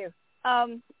 thank you.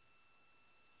 I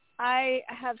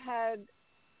have had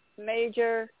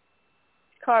major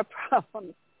car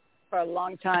problems for a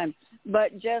long time,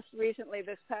 but just recently,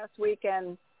 this past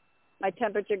weekend, my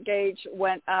temperature gauge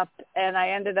went up, and I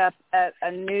ended up at a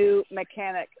new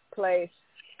mechanic place.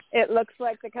 It looks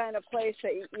like the kind of place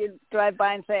that you drive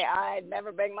by and say, I'd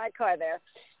never bring my car there.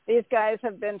 These guys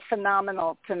have been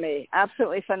phenomenal to me,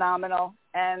 absolutely phenomenal,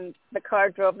 and the car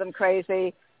drove them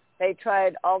crazy. They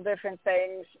tried all different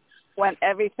things, went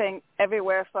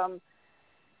everywhere from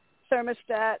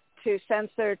thermostat to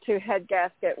sensor to head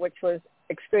gasket, which was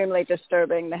extremely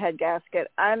disturbing, the head gasket.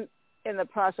 I'm in the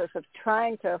process of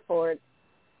trying to afford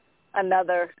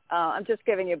another, I'm just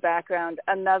giving you background,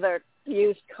 another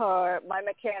used car. My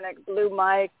mechanic blew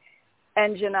my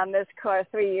engine on this car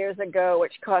 3 years ago,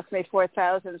 which cost me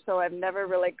 $4,000, so I've never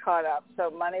really caught up.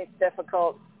 So money's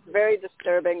difficult, very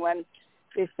disturbing when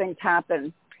these things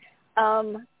happen.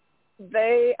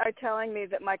 They are telling me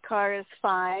that my car is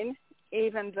fine,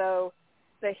 even though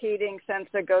the heating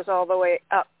sensor goes all the way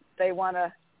up. They want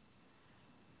to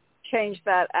change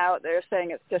that out. They're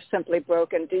saying it's just simply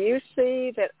broken. Do you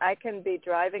see that I can be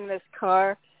driving this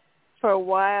car for a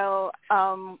while?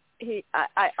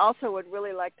 I also would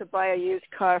really like to buy a used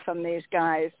car from these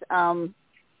guys.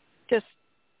 Just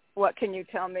what can you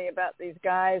tell me about these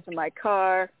guys and my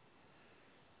car?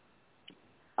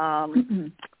 I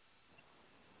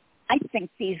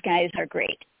think these guys are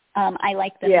great. I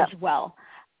like them as well.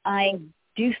 I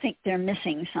do think they're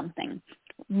missing something.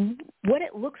 What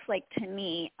it looks like to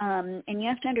me, and you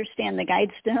have to understand the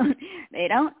guides they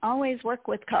don't always work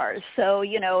with cars. So,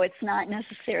 it's not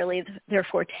necessarily their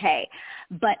forte.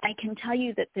 But I can tell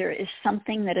you that there is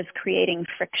something that is creating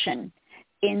friction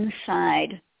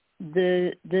inside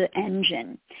the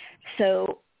engine.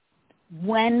 So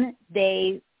when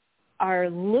they are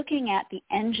looking at the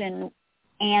engine,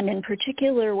 and in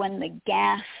particular when the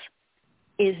gas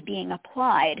is being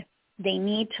applied, they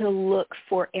need to look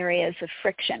for areas of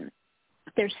friction.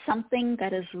 There's something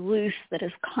that is loose that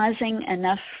is causing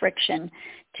enough friction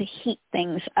to heat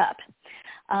things up.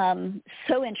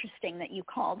 So interesting that you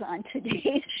called on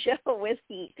today's show with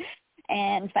heat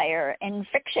and fire and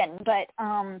friction. But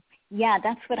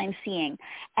that's what I'm seeing.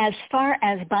 As far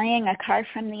as buying a car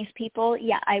from these people,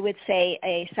 I would say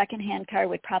a secondhand car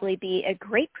would probably be a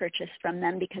great purchase from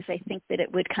them, because I think that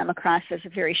it would come across as a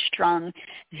very strong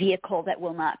vehicle that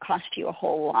will not cost you a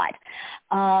whole lot.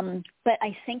 But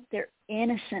I think they're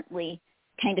innocently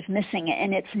kind of missing it,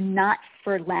 and it's not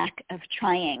for lack of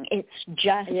trying. It's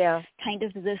just kind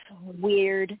of this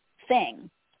weird thing.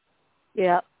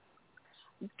 Yeah.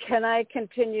 Can I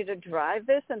continue to drive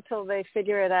this until they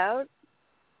figure it out?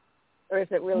 Or is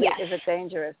it really, is it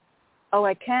dangerous? Oh,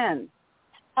 I can.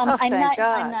 I'm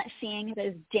not seeing it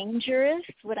as dangerous.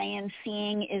 What I am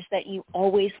seeing is that you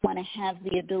always want to have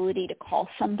the ability to call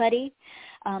somebody.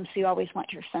 So you always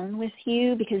want your phone with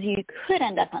you, because you could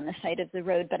end up on the side of the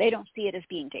road, but I don't see it as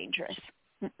being dangerous.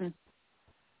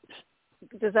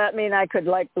 does that mean I could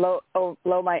like blow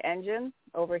my engine,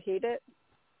 overheat it?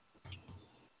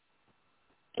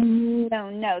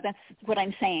 No, that's what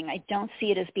I'm saying. I don't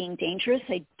see it as being dangerous.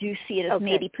 I do see it as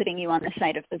maybe putting you on the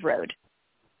side of the road.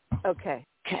 Okay.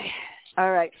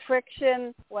 All right.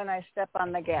 Friction when I step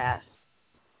on the gas.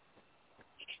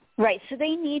 Right. So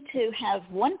they need to have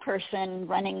one person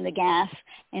running the gas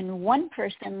and one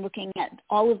person looking at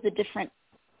all of the different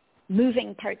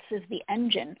moving parts of the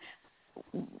engine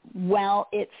while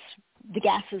the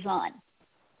gas is on.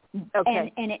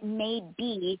 Okay. And it may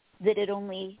be that it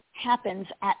only happens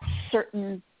at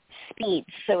certain speeds.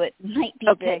 So it might be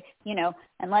that,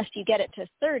 unless you get it to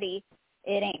 30,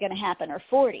 it ain't going to happen, or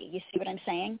 40. You see what I'm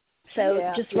saying?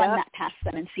 So just run that past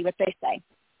them and see what they say.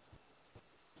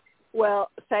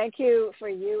 Well, thank you for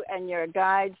you and your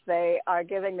guides. They are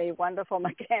giving me wonderful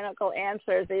mechanical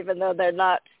answers, even though they're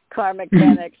not car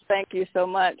mechanics. Thank you so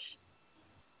much.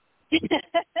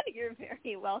 You're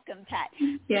very welcome, Pat.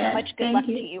 Yes, Much good luck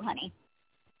to you, honey.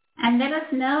 And let us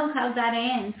know how that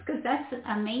ends, because that's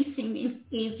amazing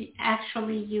if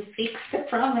actually you fix the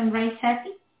problem, right,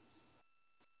 Sati?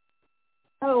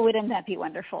 Oh, wouldn't that be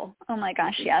wonderful? Oh, my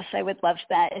gosh, yes, I would love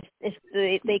that.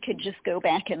 If they could just go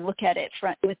back and look at it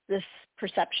with this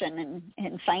perception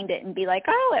and find it and be like,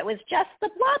 oh, it was just the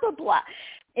blah, blah, blah.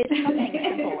 It's something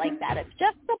simple like that. It's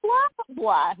just the blah, blah,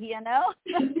 blah,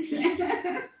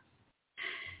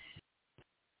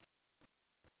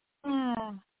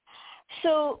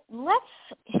 So let's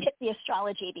hit the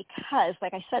astrology because,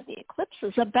 like I said, the eclipse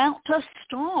is about to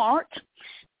start.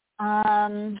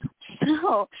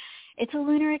 So it's a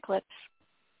lunar eclipse.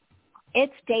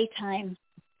 It's daytime.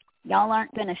 Y'all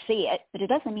aren't going to see it, but it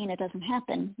doesn't mean it doesn't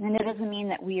happen, and it doesn't mean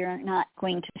that we are not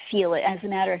going to feel it. As a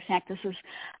matter of fact, this is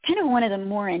kind of one of the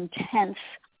more intense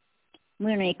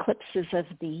lunar eclipses of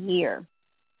the year.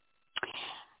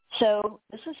 So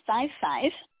this is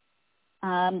 5/5.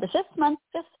 The 5th month,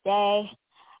 5th day,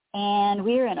 and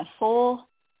we're in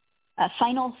a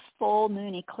final full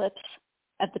moon eclipse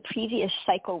of the previous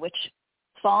cycle, which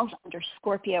falls under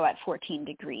Scorpio at 14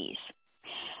 degrees.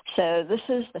 So this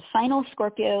is the final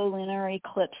Scorpio lunar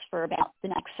eclipse for about the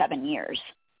next 7 years.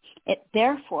 It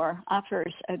therefore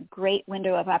offers a great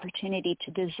window of opportunity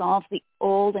to dissolve the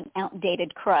old and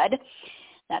outdated crud,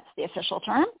 that's the official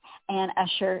term, and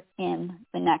usher in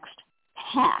the next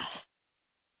path.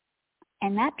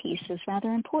 And that piece is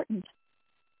rather important.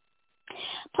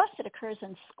 Plus, it occurs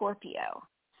in Scorpio,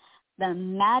 the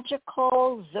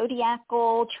magical,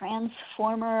 zodiacal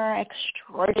transformer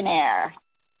extraordinaire.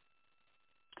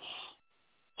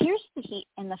 Here's the heat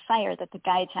and the fire that the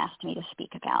guides asked me to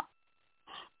speak about.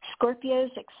 Scorpios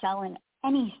excel in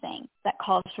anything that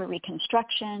calls for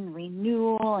reconstruction,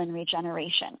 renewal, and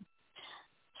regeneration.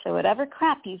 So whatever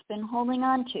crap you've been holding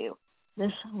on to,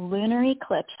 this lunar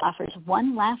eclipse offers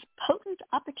one last potent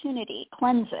opportunity to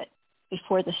cleanse it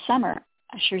before the summer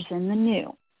ushers in the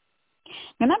new.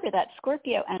 Remember that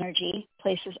Scorpio energy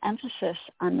places emphasis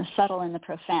on the subtle and the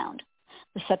profound,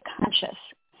 the subconscious,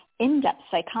 in-depth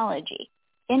psychology,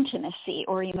 intimacy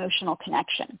or emotional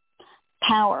connection,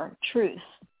 power, truth,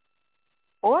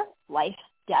 or life,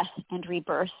 death, and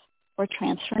rebirth or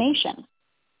transformation.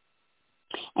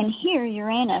 And here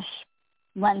Uranus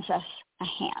lends us a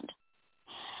hand.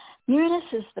 Uranus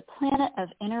is the planet of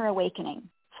inner awakening,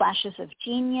 flashes of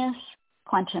genius,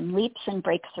 quantum leaps and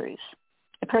breakthroughs.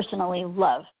 I personally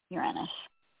love Uranus,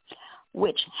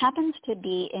 which happens to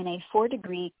be in a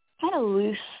 4-degree, kind of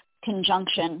loose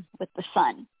conjunction with the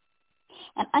sun.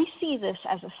 And I see this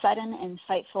as a sudden,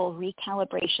 insightful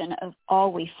recalibration of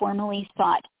all we formerly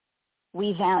thought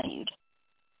we valued,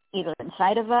 either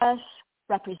inside of us,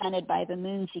 represented by the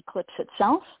moon's eclipse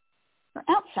itself, or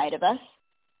outside of us,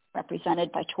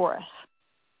 represented by Taurus.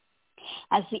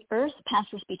 As the Earth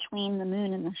passes between the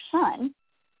moon and the sun,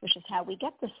 which is how we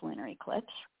get this lunar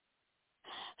eclipse,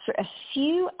 for a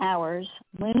few hours,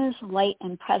 Luna's light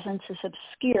and presence is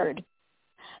obscured.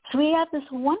 So we have this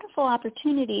wonderful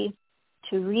opportunity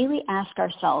to really ask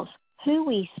ourselves who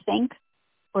we think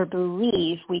or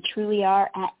believe we truly are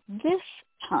at this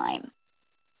time.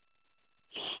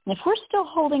 And if we're still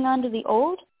holding on to the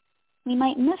old, we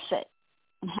might miss it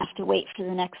and have to wait for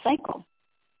the next cycle.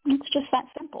 It's just that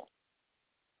simple.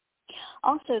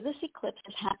 Also, this eclipse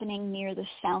is happening near the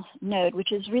south node,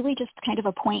 which is really just kind of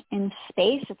a point in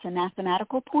space. It's a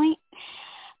mathematical point,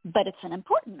 but it's an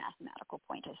important mathematical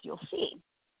point, as you'll see.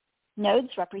 Nodes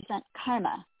represent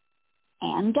karma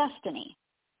and destiny,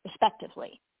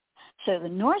 respectively. So the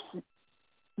north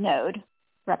node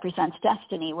represents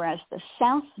destiny, whereas the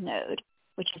south node,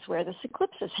 which is where this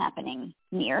eclipse is happening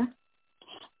near,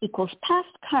 equals past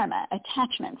karma,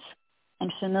 attachments,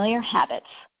 and familiar habits,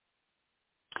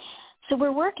 So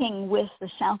we're working with the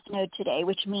South Node today,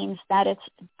 which means that it's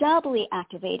doubly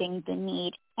activating the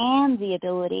need and the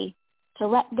ability to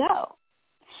let go.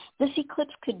 This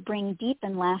eclipse could bring deep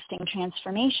and lasting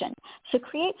transformation. So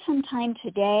create some time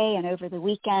today and over the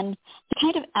weekend to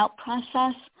kind of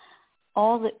out-process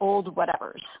all the old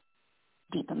whatevers,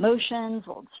 deep emotions,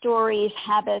 old stories,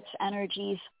 habits,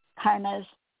 energies, karmas,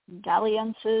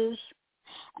 dalliances,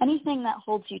 anything that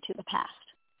holds you to the past.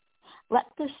 Let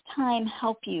this time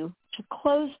help you to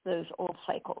close those old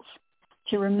cycles,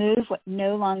 to remove what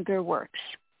no longer works,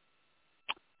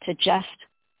 to just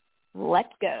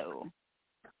let go.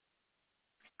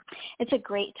 It's a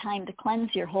great time to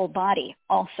cleanse your whole body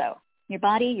also, your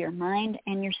body, your mind,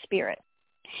 and your spirit.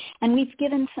 And we've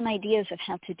given some ideas of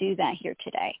how to do that here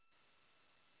today.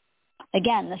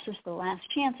 Again, this is the last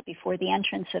chance before the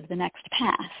entrance of the next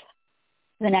path.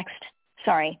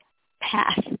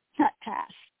 Path, not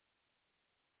pass.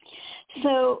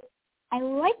 So I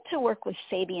like to work with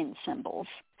Sabian symbols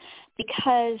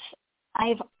because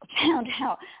I've found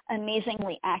how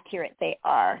amazingly accurate they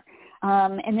are.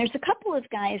 And there's a couple of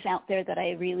guys out there that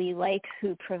I really like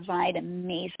who provide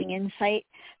amazing insight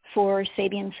for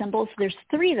Sabian symbols. There's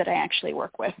 3 that I actually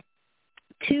work with,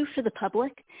 2 for the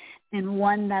public and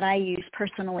 1 that I use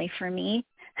personally for me.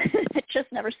 It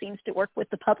just never seems to work with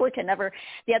the public, and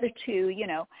the other 2,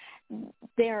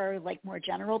 they're like more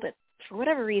general, but for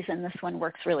whatever reason, this one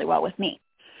works really well with me.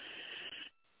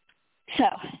 So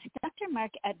Dr. Mark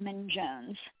Edmund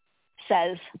Jones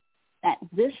says that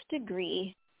this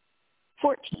degree,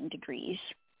 14 degrees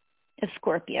of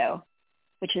Scorpio,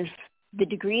 which is the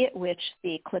degree at which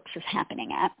the eclipse is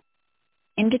happening at,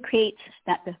 indicates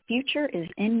that the future is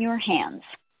in your hands.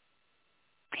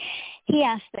 He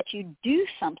asks that you do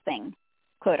something,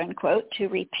 quote unquote, to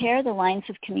repair the lines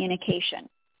of communication,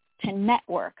 to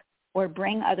network, or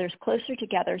bring others closer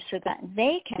together so that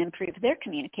they can improve their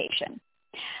communication,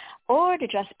 or to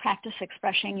just practice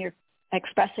expressing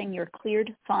your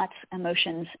cleared thoughts,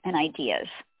 emotions, and ideas.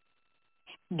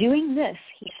 Doing this,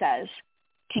 he says,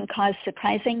 can cause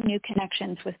surprising new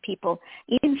connections with people,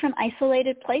 even from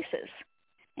isolated places.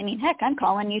 I mean, heck, I'm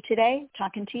calling you today,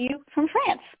 talking to you from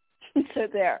France. So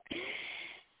there.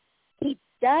 He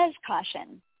does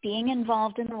caution being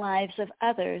involved in the lives of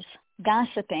others,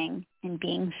 gossiping, and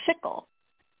being fickle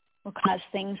will cause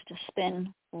things to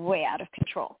spin way out of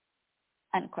control,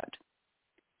 unquote.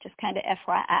 Just kind of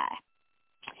FYI.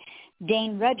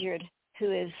 Dane Rudyard,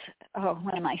 who is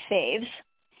one of my faves,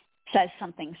 says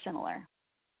something similar.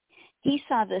 He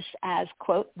saw this as,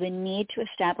 quote, the need to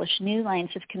establish new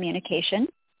lines of communication,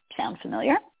 sound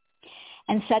familiar,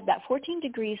 and said that 14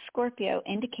 degrees Scorpio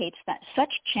indicates that such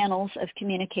channels of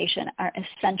communication are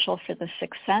essential for the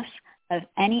success of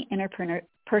any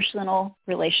interpersonal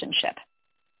relationship.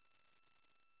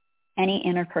 Any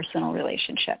interpersonal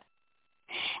relationship.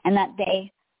 And that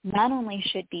they not only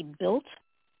should be built,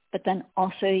 but then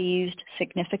also used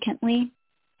significantly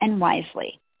and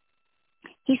wisely.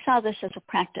 He saw this as a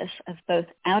practice of both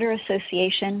outer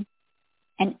association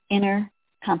and inner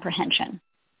comprehension.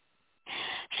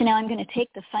 So now I'm going to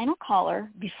take the final caller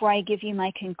before I give you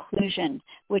my conclusion,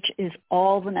 which is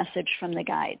all the message from the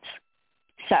guides.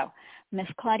 So, Miss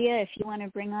Claudia, if you want to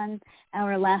bring on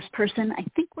our last person, I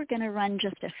think we're going to run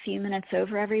just a few minutes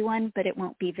over, everyone, but it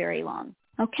won't be very long.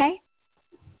 Okay?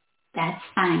 That's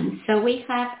fine. So we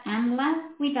have Amla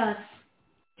with us.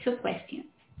 2 questions.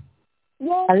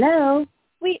 Yes. Hello.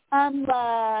 Sweet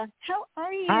Amla. How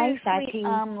are you, Hi, Sati. sweet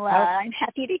Amla? I'm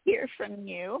happy to hear from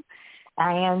you.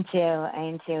 I am too.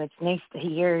 It's nice to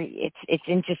hear. It's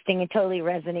interesting. I totally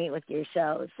resonate with your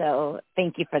show. So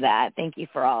thank you for that. Thank you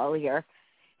for all your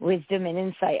wisdom and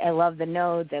insight. I love the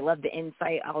nodes. I love the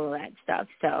insight, all of that stuff.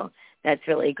 So that's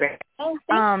really great. Oh,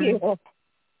 thank you.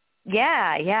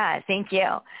 Yeah. Thank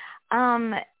you.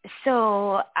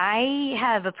 So I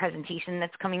have a presentation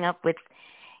that's coming up with,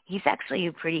 he's actually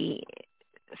a pretty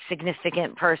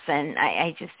significant person.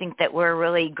 I just think that we're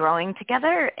really growing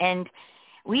together, and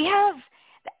we have,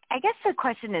 I guess the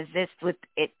question is this, with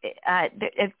it, there are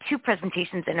 2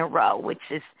 presentations in a row, which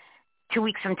is 2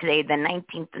 weeks from today, the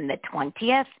 19th and the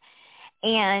 20th.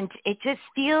 And it just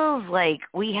feels like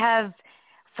we have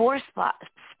 4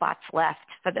 spots left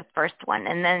for the first one.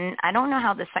 And then I don't know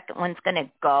how the second one's going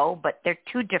to go, but they're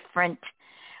 2 different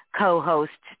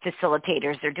co-host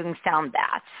facilitators. They're doing sound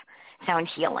baths, sound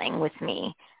healing with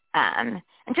me. And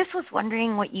just was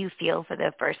wondering what you feel for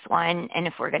the first one, and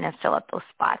if we're going to fill up those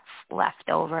spots left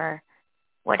over,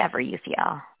 whatever you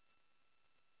feel.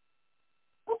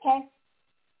 Okay.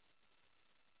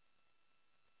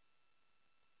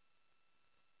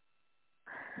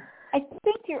 I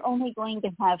think you're only going to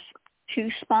have 2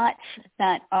 spots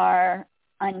that are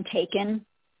untaken.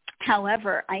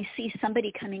 However, I see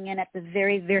somebody coming in at the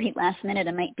very, very last minute.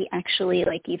 It might be actually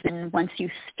like even once you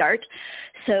start.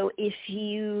 So if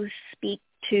you speak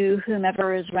to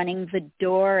whomever is running the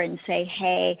door and say,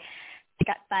 hey, I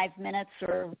got 5 minutes,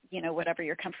 or, whatever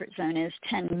your comfort zone is,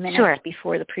 10 minutes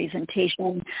before the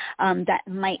presentation, that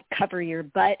might cover your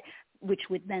butt, which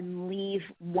would then leave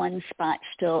 1 spot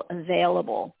still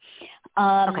available.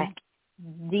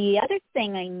 The other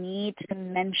thing I need to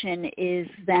mention is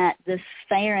that this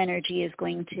fire energy is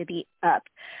going to be up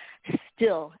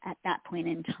still at that point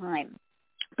in time.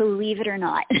 Believe it or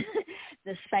not,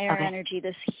 this fire energy,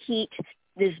 this heat,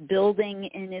 this building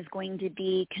is going to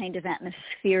be kind of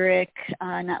atmospheric,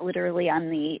 not literally on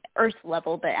the earth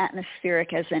level, but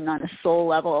atmospheric as in on a soul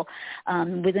level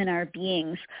within our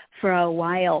beings for a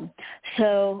while.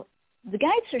 So the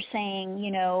guides are saying,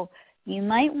 you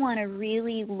might want to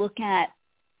really look at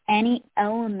any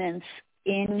elements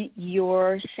in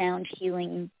your sound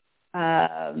healing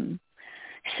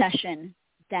session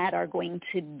that are going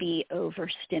to be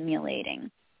overstimulating.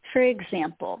 For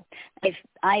example,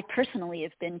 I personally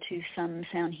have been to some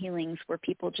sound healings where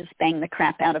people just bang the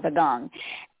crap out of a gong.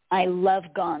 I love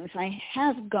gongs. I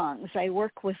have gongs. I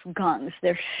work with gongs.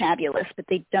 They're fabulous, but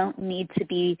they don't need to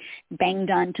be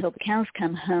banged on till the cows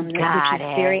come home, which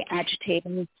is very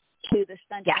agitating to the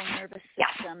central nervous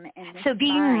system. And so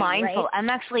being spine, mindful, right? I'm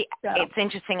actually, it's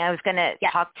interesting. I was going to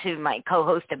talk to my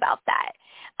co-host about that,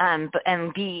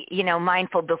 and be,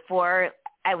 mindful before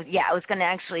I was going to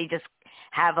actually just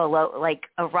have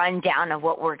a rundown of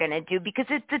what we're going to do, because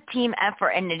it's a team effort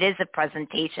and it is a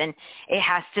presentation. It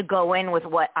has to go in with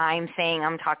what I'm saying.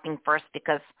 I'm talking first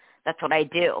because that's what I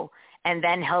do. And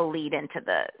then he'll lead into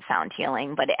the sound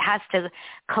healing, but it has to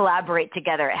collaborate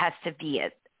together. It has to be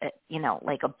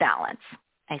like a balance.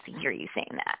 I hear you saying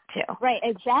that too. Right,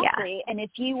 exactly. Yeah. And if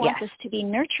you want this to be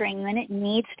nurturing, then it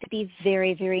needs to be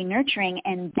very, very nurturing,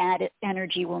 and that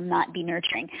energy will not be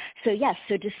nurturing. So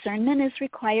so discernment is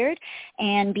required,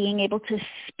 and being able to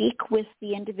speak with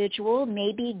the individual,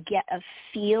 maybe get a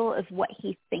feel of what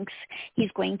he thinks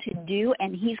he's going to do,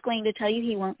 and he's going to tell you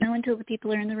he won't know until the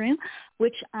people are in the room,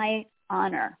 which I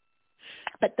honor.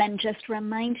 But then just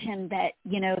remind him that,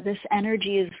 this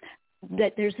energy is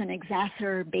that there's an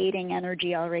exacerbating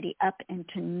energy already up, and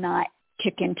to not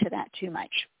kick into that too much.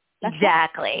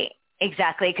 Exactly,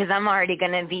 because I'm already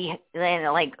going to be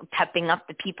pepping up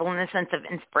the people in the sense of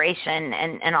inspiration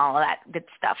and all of that good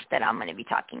stuff that I'm going to be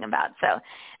talking about. So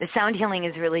the sound healing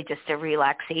is really just a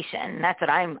relaxation. That's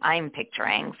what I'm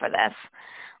picturing for this.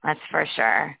 That's for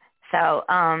sure. So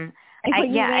I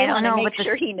don't know. Make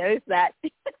sure he knows that.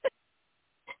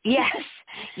 Yes.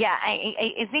 Yeah,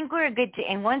 I think we're good to,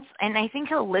 and I think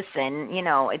he'll listen.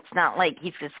 It's not like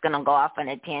he's just going to go off on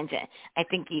a tangent. I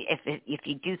think if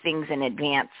you do things in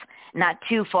advance, not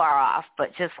too far off,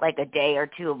 but just like a day or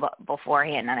two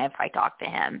beforehand, and if I talk to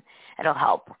him, it'll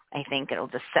help. I think it'll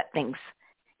just set things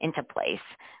into place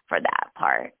for that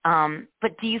part.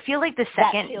 But do you feel like the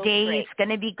second day is going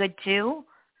to be good too,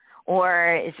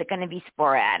 or is it going to be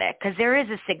sporadic? Because there is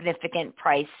a significant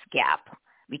price gap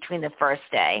between the first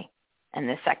day and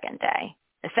the second day.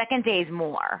 The second day is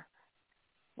more,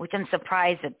 which I'm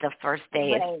surprised that the first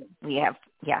day is, we have,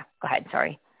 go ahead,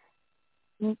 sorry.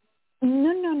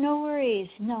 No worries.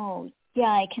 No. Yeah,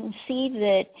 I can see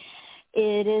that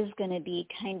it is going to be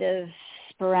kind of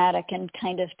sporadic and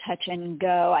kind of touch and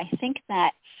go. I think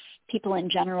that people in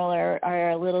general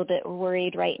are a little bit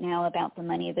worried right now about the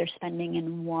money they're spending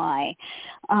and why.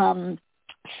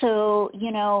 So,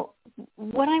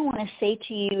 what I want to say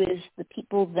to you is the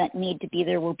people that need to be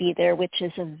there will be there, which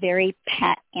is a very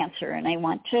pat answer, and I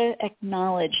want to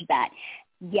acknowledge that.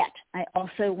 Yet, I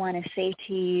also want to say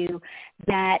to you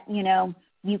that,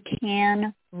 you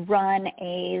can run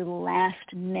a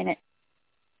last-minute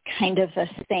kind of a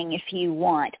thing if you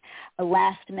want, a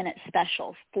last-minute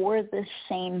special. For the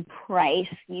same price,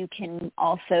 you can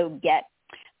also get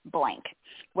blank,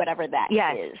 whatever that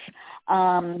is.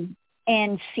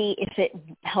 And see if it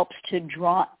helps to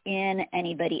draw in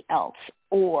anybody else,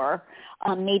 or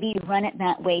maybe run it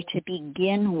that way to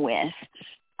begin with,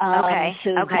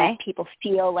 that people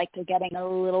feel like they're getting a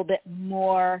little bit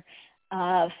more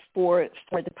for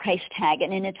the price tag.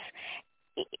 And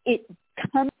it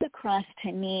comes across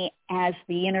to me as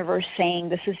the universe saying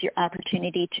this is your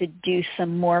opportunity to do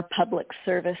some more public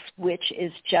service, which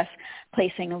is just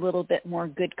placing a little bit more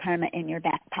good karma in your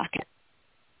back pocket.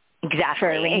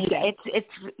 Exactly.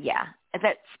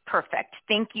 That's perfect.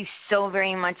 Thank you so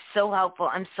very much. So helpful.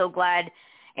 I'm so glad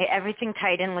Everything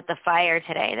tied in with the fire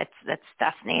today. That's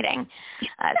fascinating.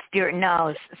 Spirit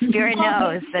knows. Spirit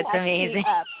knows. That's amazing.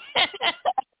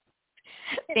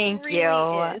 Thank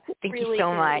you. Thank you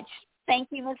so much. Thank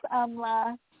you, Ms.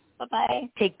 Amla. Bye-bye.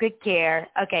 Take good care.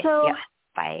 Okay. So, yeah.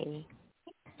 Bye.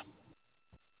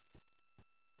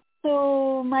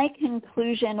 So my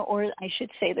conclusion, or I should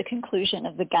say the conclusion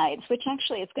of the guides, which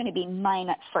actually is going to be mine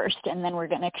at first, and then we're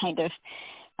going to kind of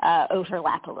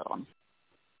overlap a little.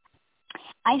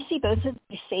 I see both of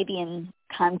these Sabian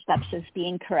concepts as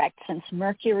being correct, since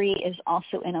Mercury is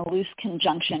also in a loose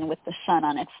conjunction with the sun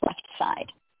on its left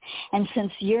side. And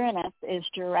since Uranus is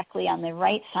directly on the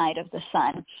right side of the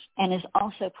sun and is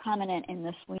also prominent in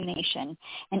this lunation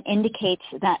and indicates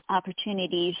that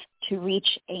opportunities to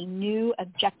reach a new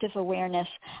objective awareness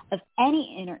of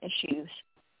any inner issues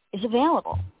is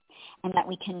available, and that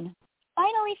we can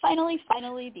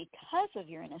finally, because of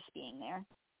Uranus being there,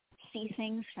 see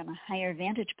things from a higher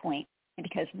vantage point, and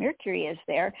because Mercury is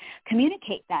there,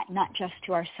 communicate that not just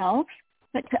to ourselves,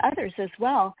 but to others as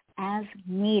well as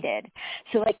needed.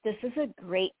 So this is a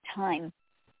great time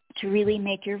to really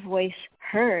make your voice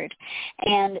heard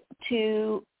and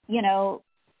to,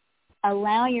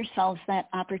 allow yourselves that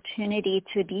opportunity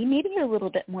to be maybe a little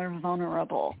bit more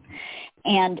vulnerable,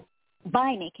 and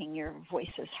by making your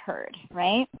voices heard,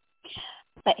 right?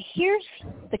 But here's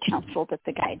the counsel that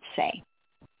the guides say.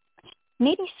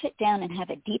 Maybe sit down and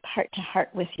have a deep heart-to-heart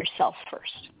with yourself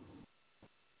first.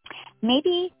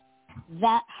 Maybe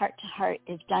that heart-to-heart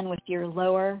is done with your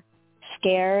lower,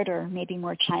 scared, or maybe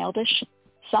more childish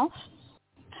self.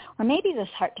 Or maybe this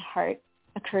heart-to-heart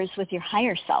occurs with your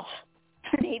higher self,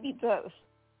 or maybe both,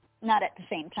 not at the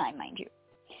same time, mind you.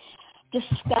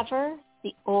 Discover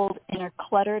the old inner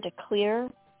clutter to clear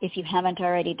if you haven't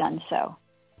already done so,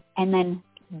 and then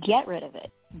get rid of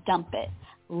it, dump it,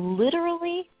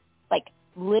 literally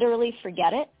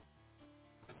forget it,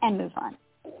 and move on.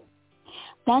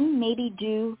 Then maybe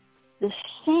do the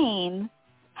same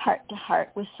heart-to-heart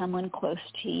with someone close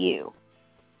to you,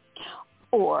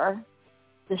 or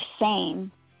the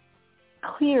same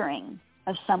clearing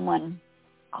of someone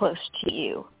close to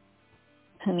you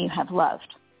whom you have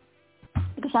loved.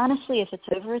 Because honestly, if it's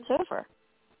over, it's over.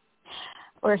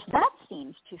 Or if that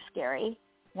seems too scary,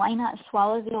 why not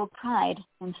swallow the old pride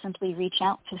and simply reach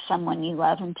out to someone you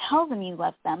love and tell them you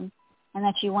love them and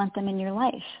that you want them in your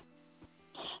life?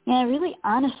 It really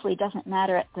honestly doesn't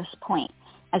matter at this point,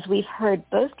 as we've heard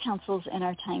both counsels in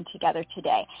our time together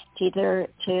today, to either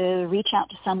to reach out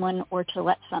to someone or to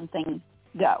let something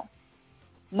go.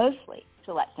 Mostly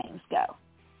to let things go.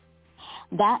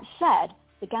 That said,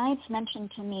 the guides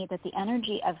mentioned to me that the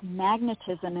energy of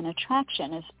magnetism and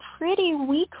attraction is pretty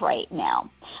weak right now,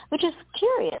 which is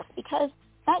curious because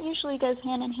that usually goes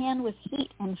hand in hand with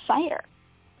heat and fire.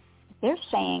 They're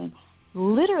saying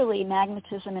literally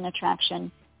magnetism and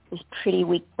attraction is pretty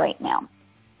weak right now.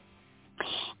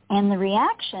 And the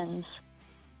reactions,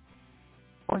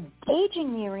 or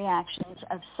gauging the reactions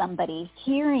of somebody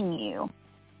hearing you,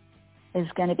 is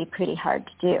going to be pretty hard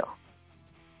to do.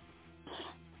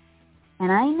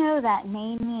 And I know that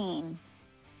may mean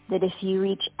that if you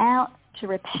reach out to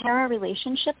repair a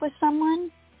relationship with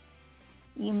someone,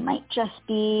 you might just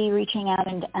be reaching out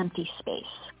into empty space.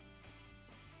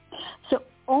 So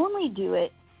only do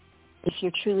it if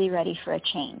you're truly ready for a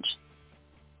change,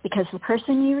 because the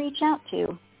person you reach out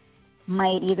to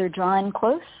might either draw in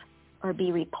close or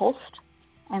be repulsed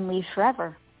and leave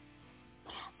forever.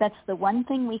 That's the one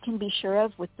thing we can be sure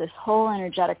of with this whole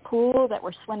energetic pool that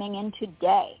we're swimming in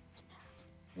today.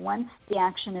 Once the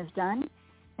action is done,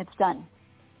 it's done.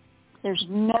 There's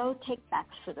no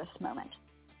takebacks for this moment.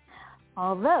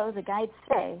 Although the guides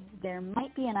say there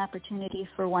might be an opportunity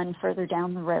for one further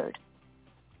down the road.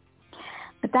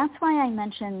 But that's why I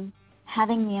mention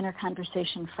having the inner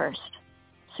conversation first,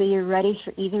 so you're ready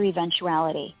for either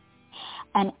eventuality.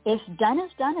 And if done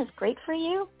is great for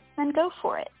you, then go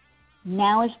for it.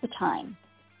 Now is the time.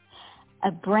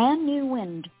 A brand new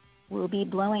wind will be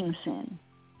blowing soon.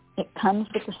 It comes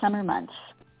with the summer months,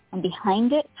 and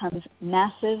behind it comes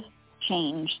massive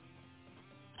change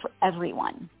for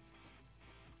everyone.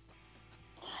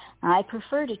 I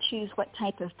prefer to choose what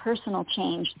type of personal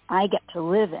change I get to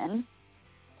live in,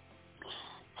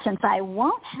 since I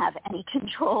won't have any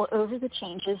control over the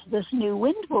changes this new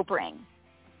wind will bring,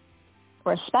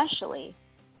 or especially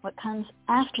what comes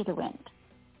after the wind.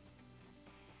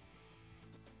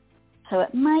 So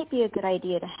it might be a good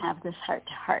idea to have this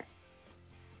heart-to-heart,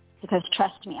 because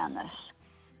trust me on this,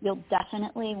 you'll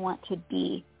definitely want to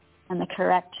be on the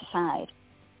correct side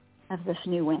of this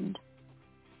new wind.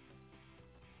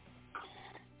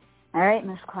 All right,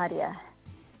 Miss Claudia.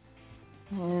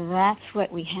 that's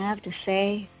what we have to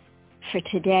say for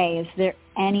today. Is there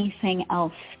anything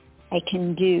else I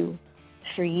can do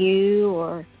for you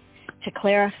or to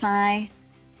clarify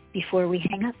before we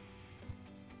hang up?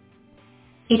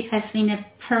 It has been a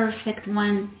perfect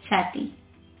one, Sati.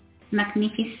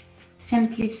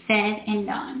 Magnificently said and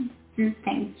done. And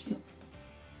thank you.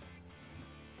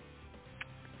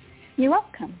 You're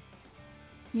welcome.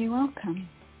 You're welcome.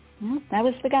 Well, that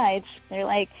was the guides. They're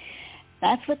like,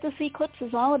 that's what this eclipse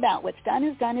is all about. What's done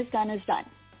is done is done is done.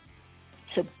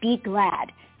 So be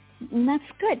glad. And that's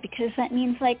good, because that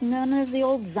means like none of the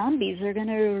old zombies are going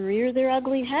to rear their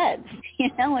ugly heads,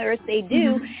 or if they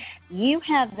do, you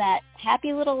have that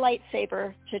happy little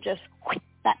lightsaber to just whip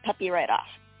that puppy right off.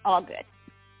 All good.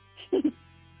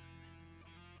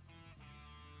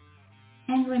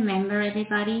 And remember,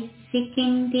 everybody,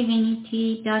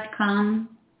 seekingdivinity.com,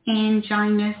 and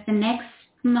join us the next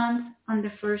month on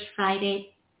the first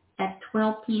Friday at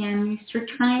 12 p.m. Eastern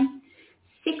Time,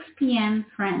 6 p.m.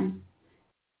 France.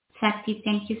 Sati,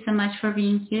 thank you so much for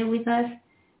being here with us,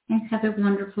 and have a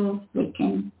wonderful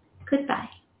weekend. Goodbye.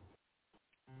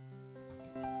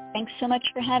 Thanks so much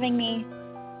for having me.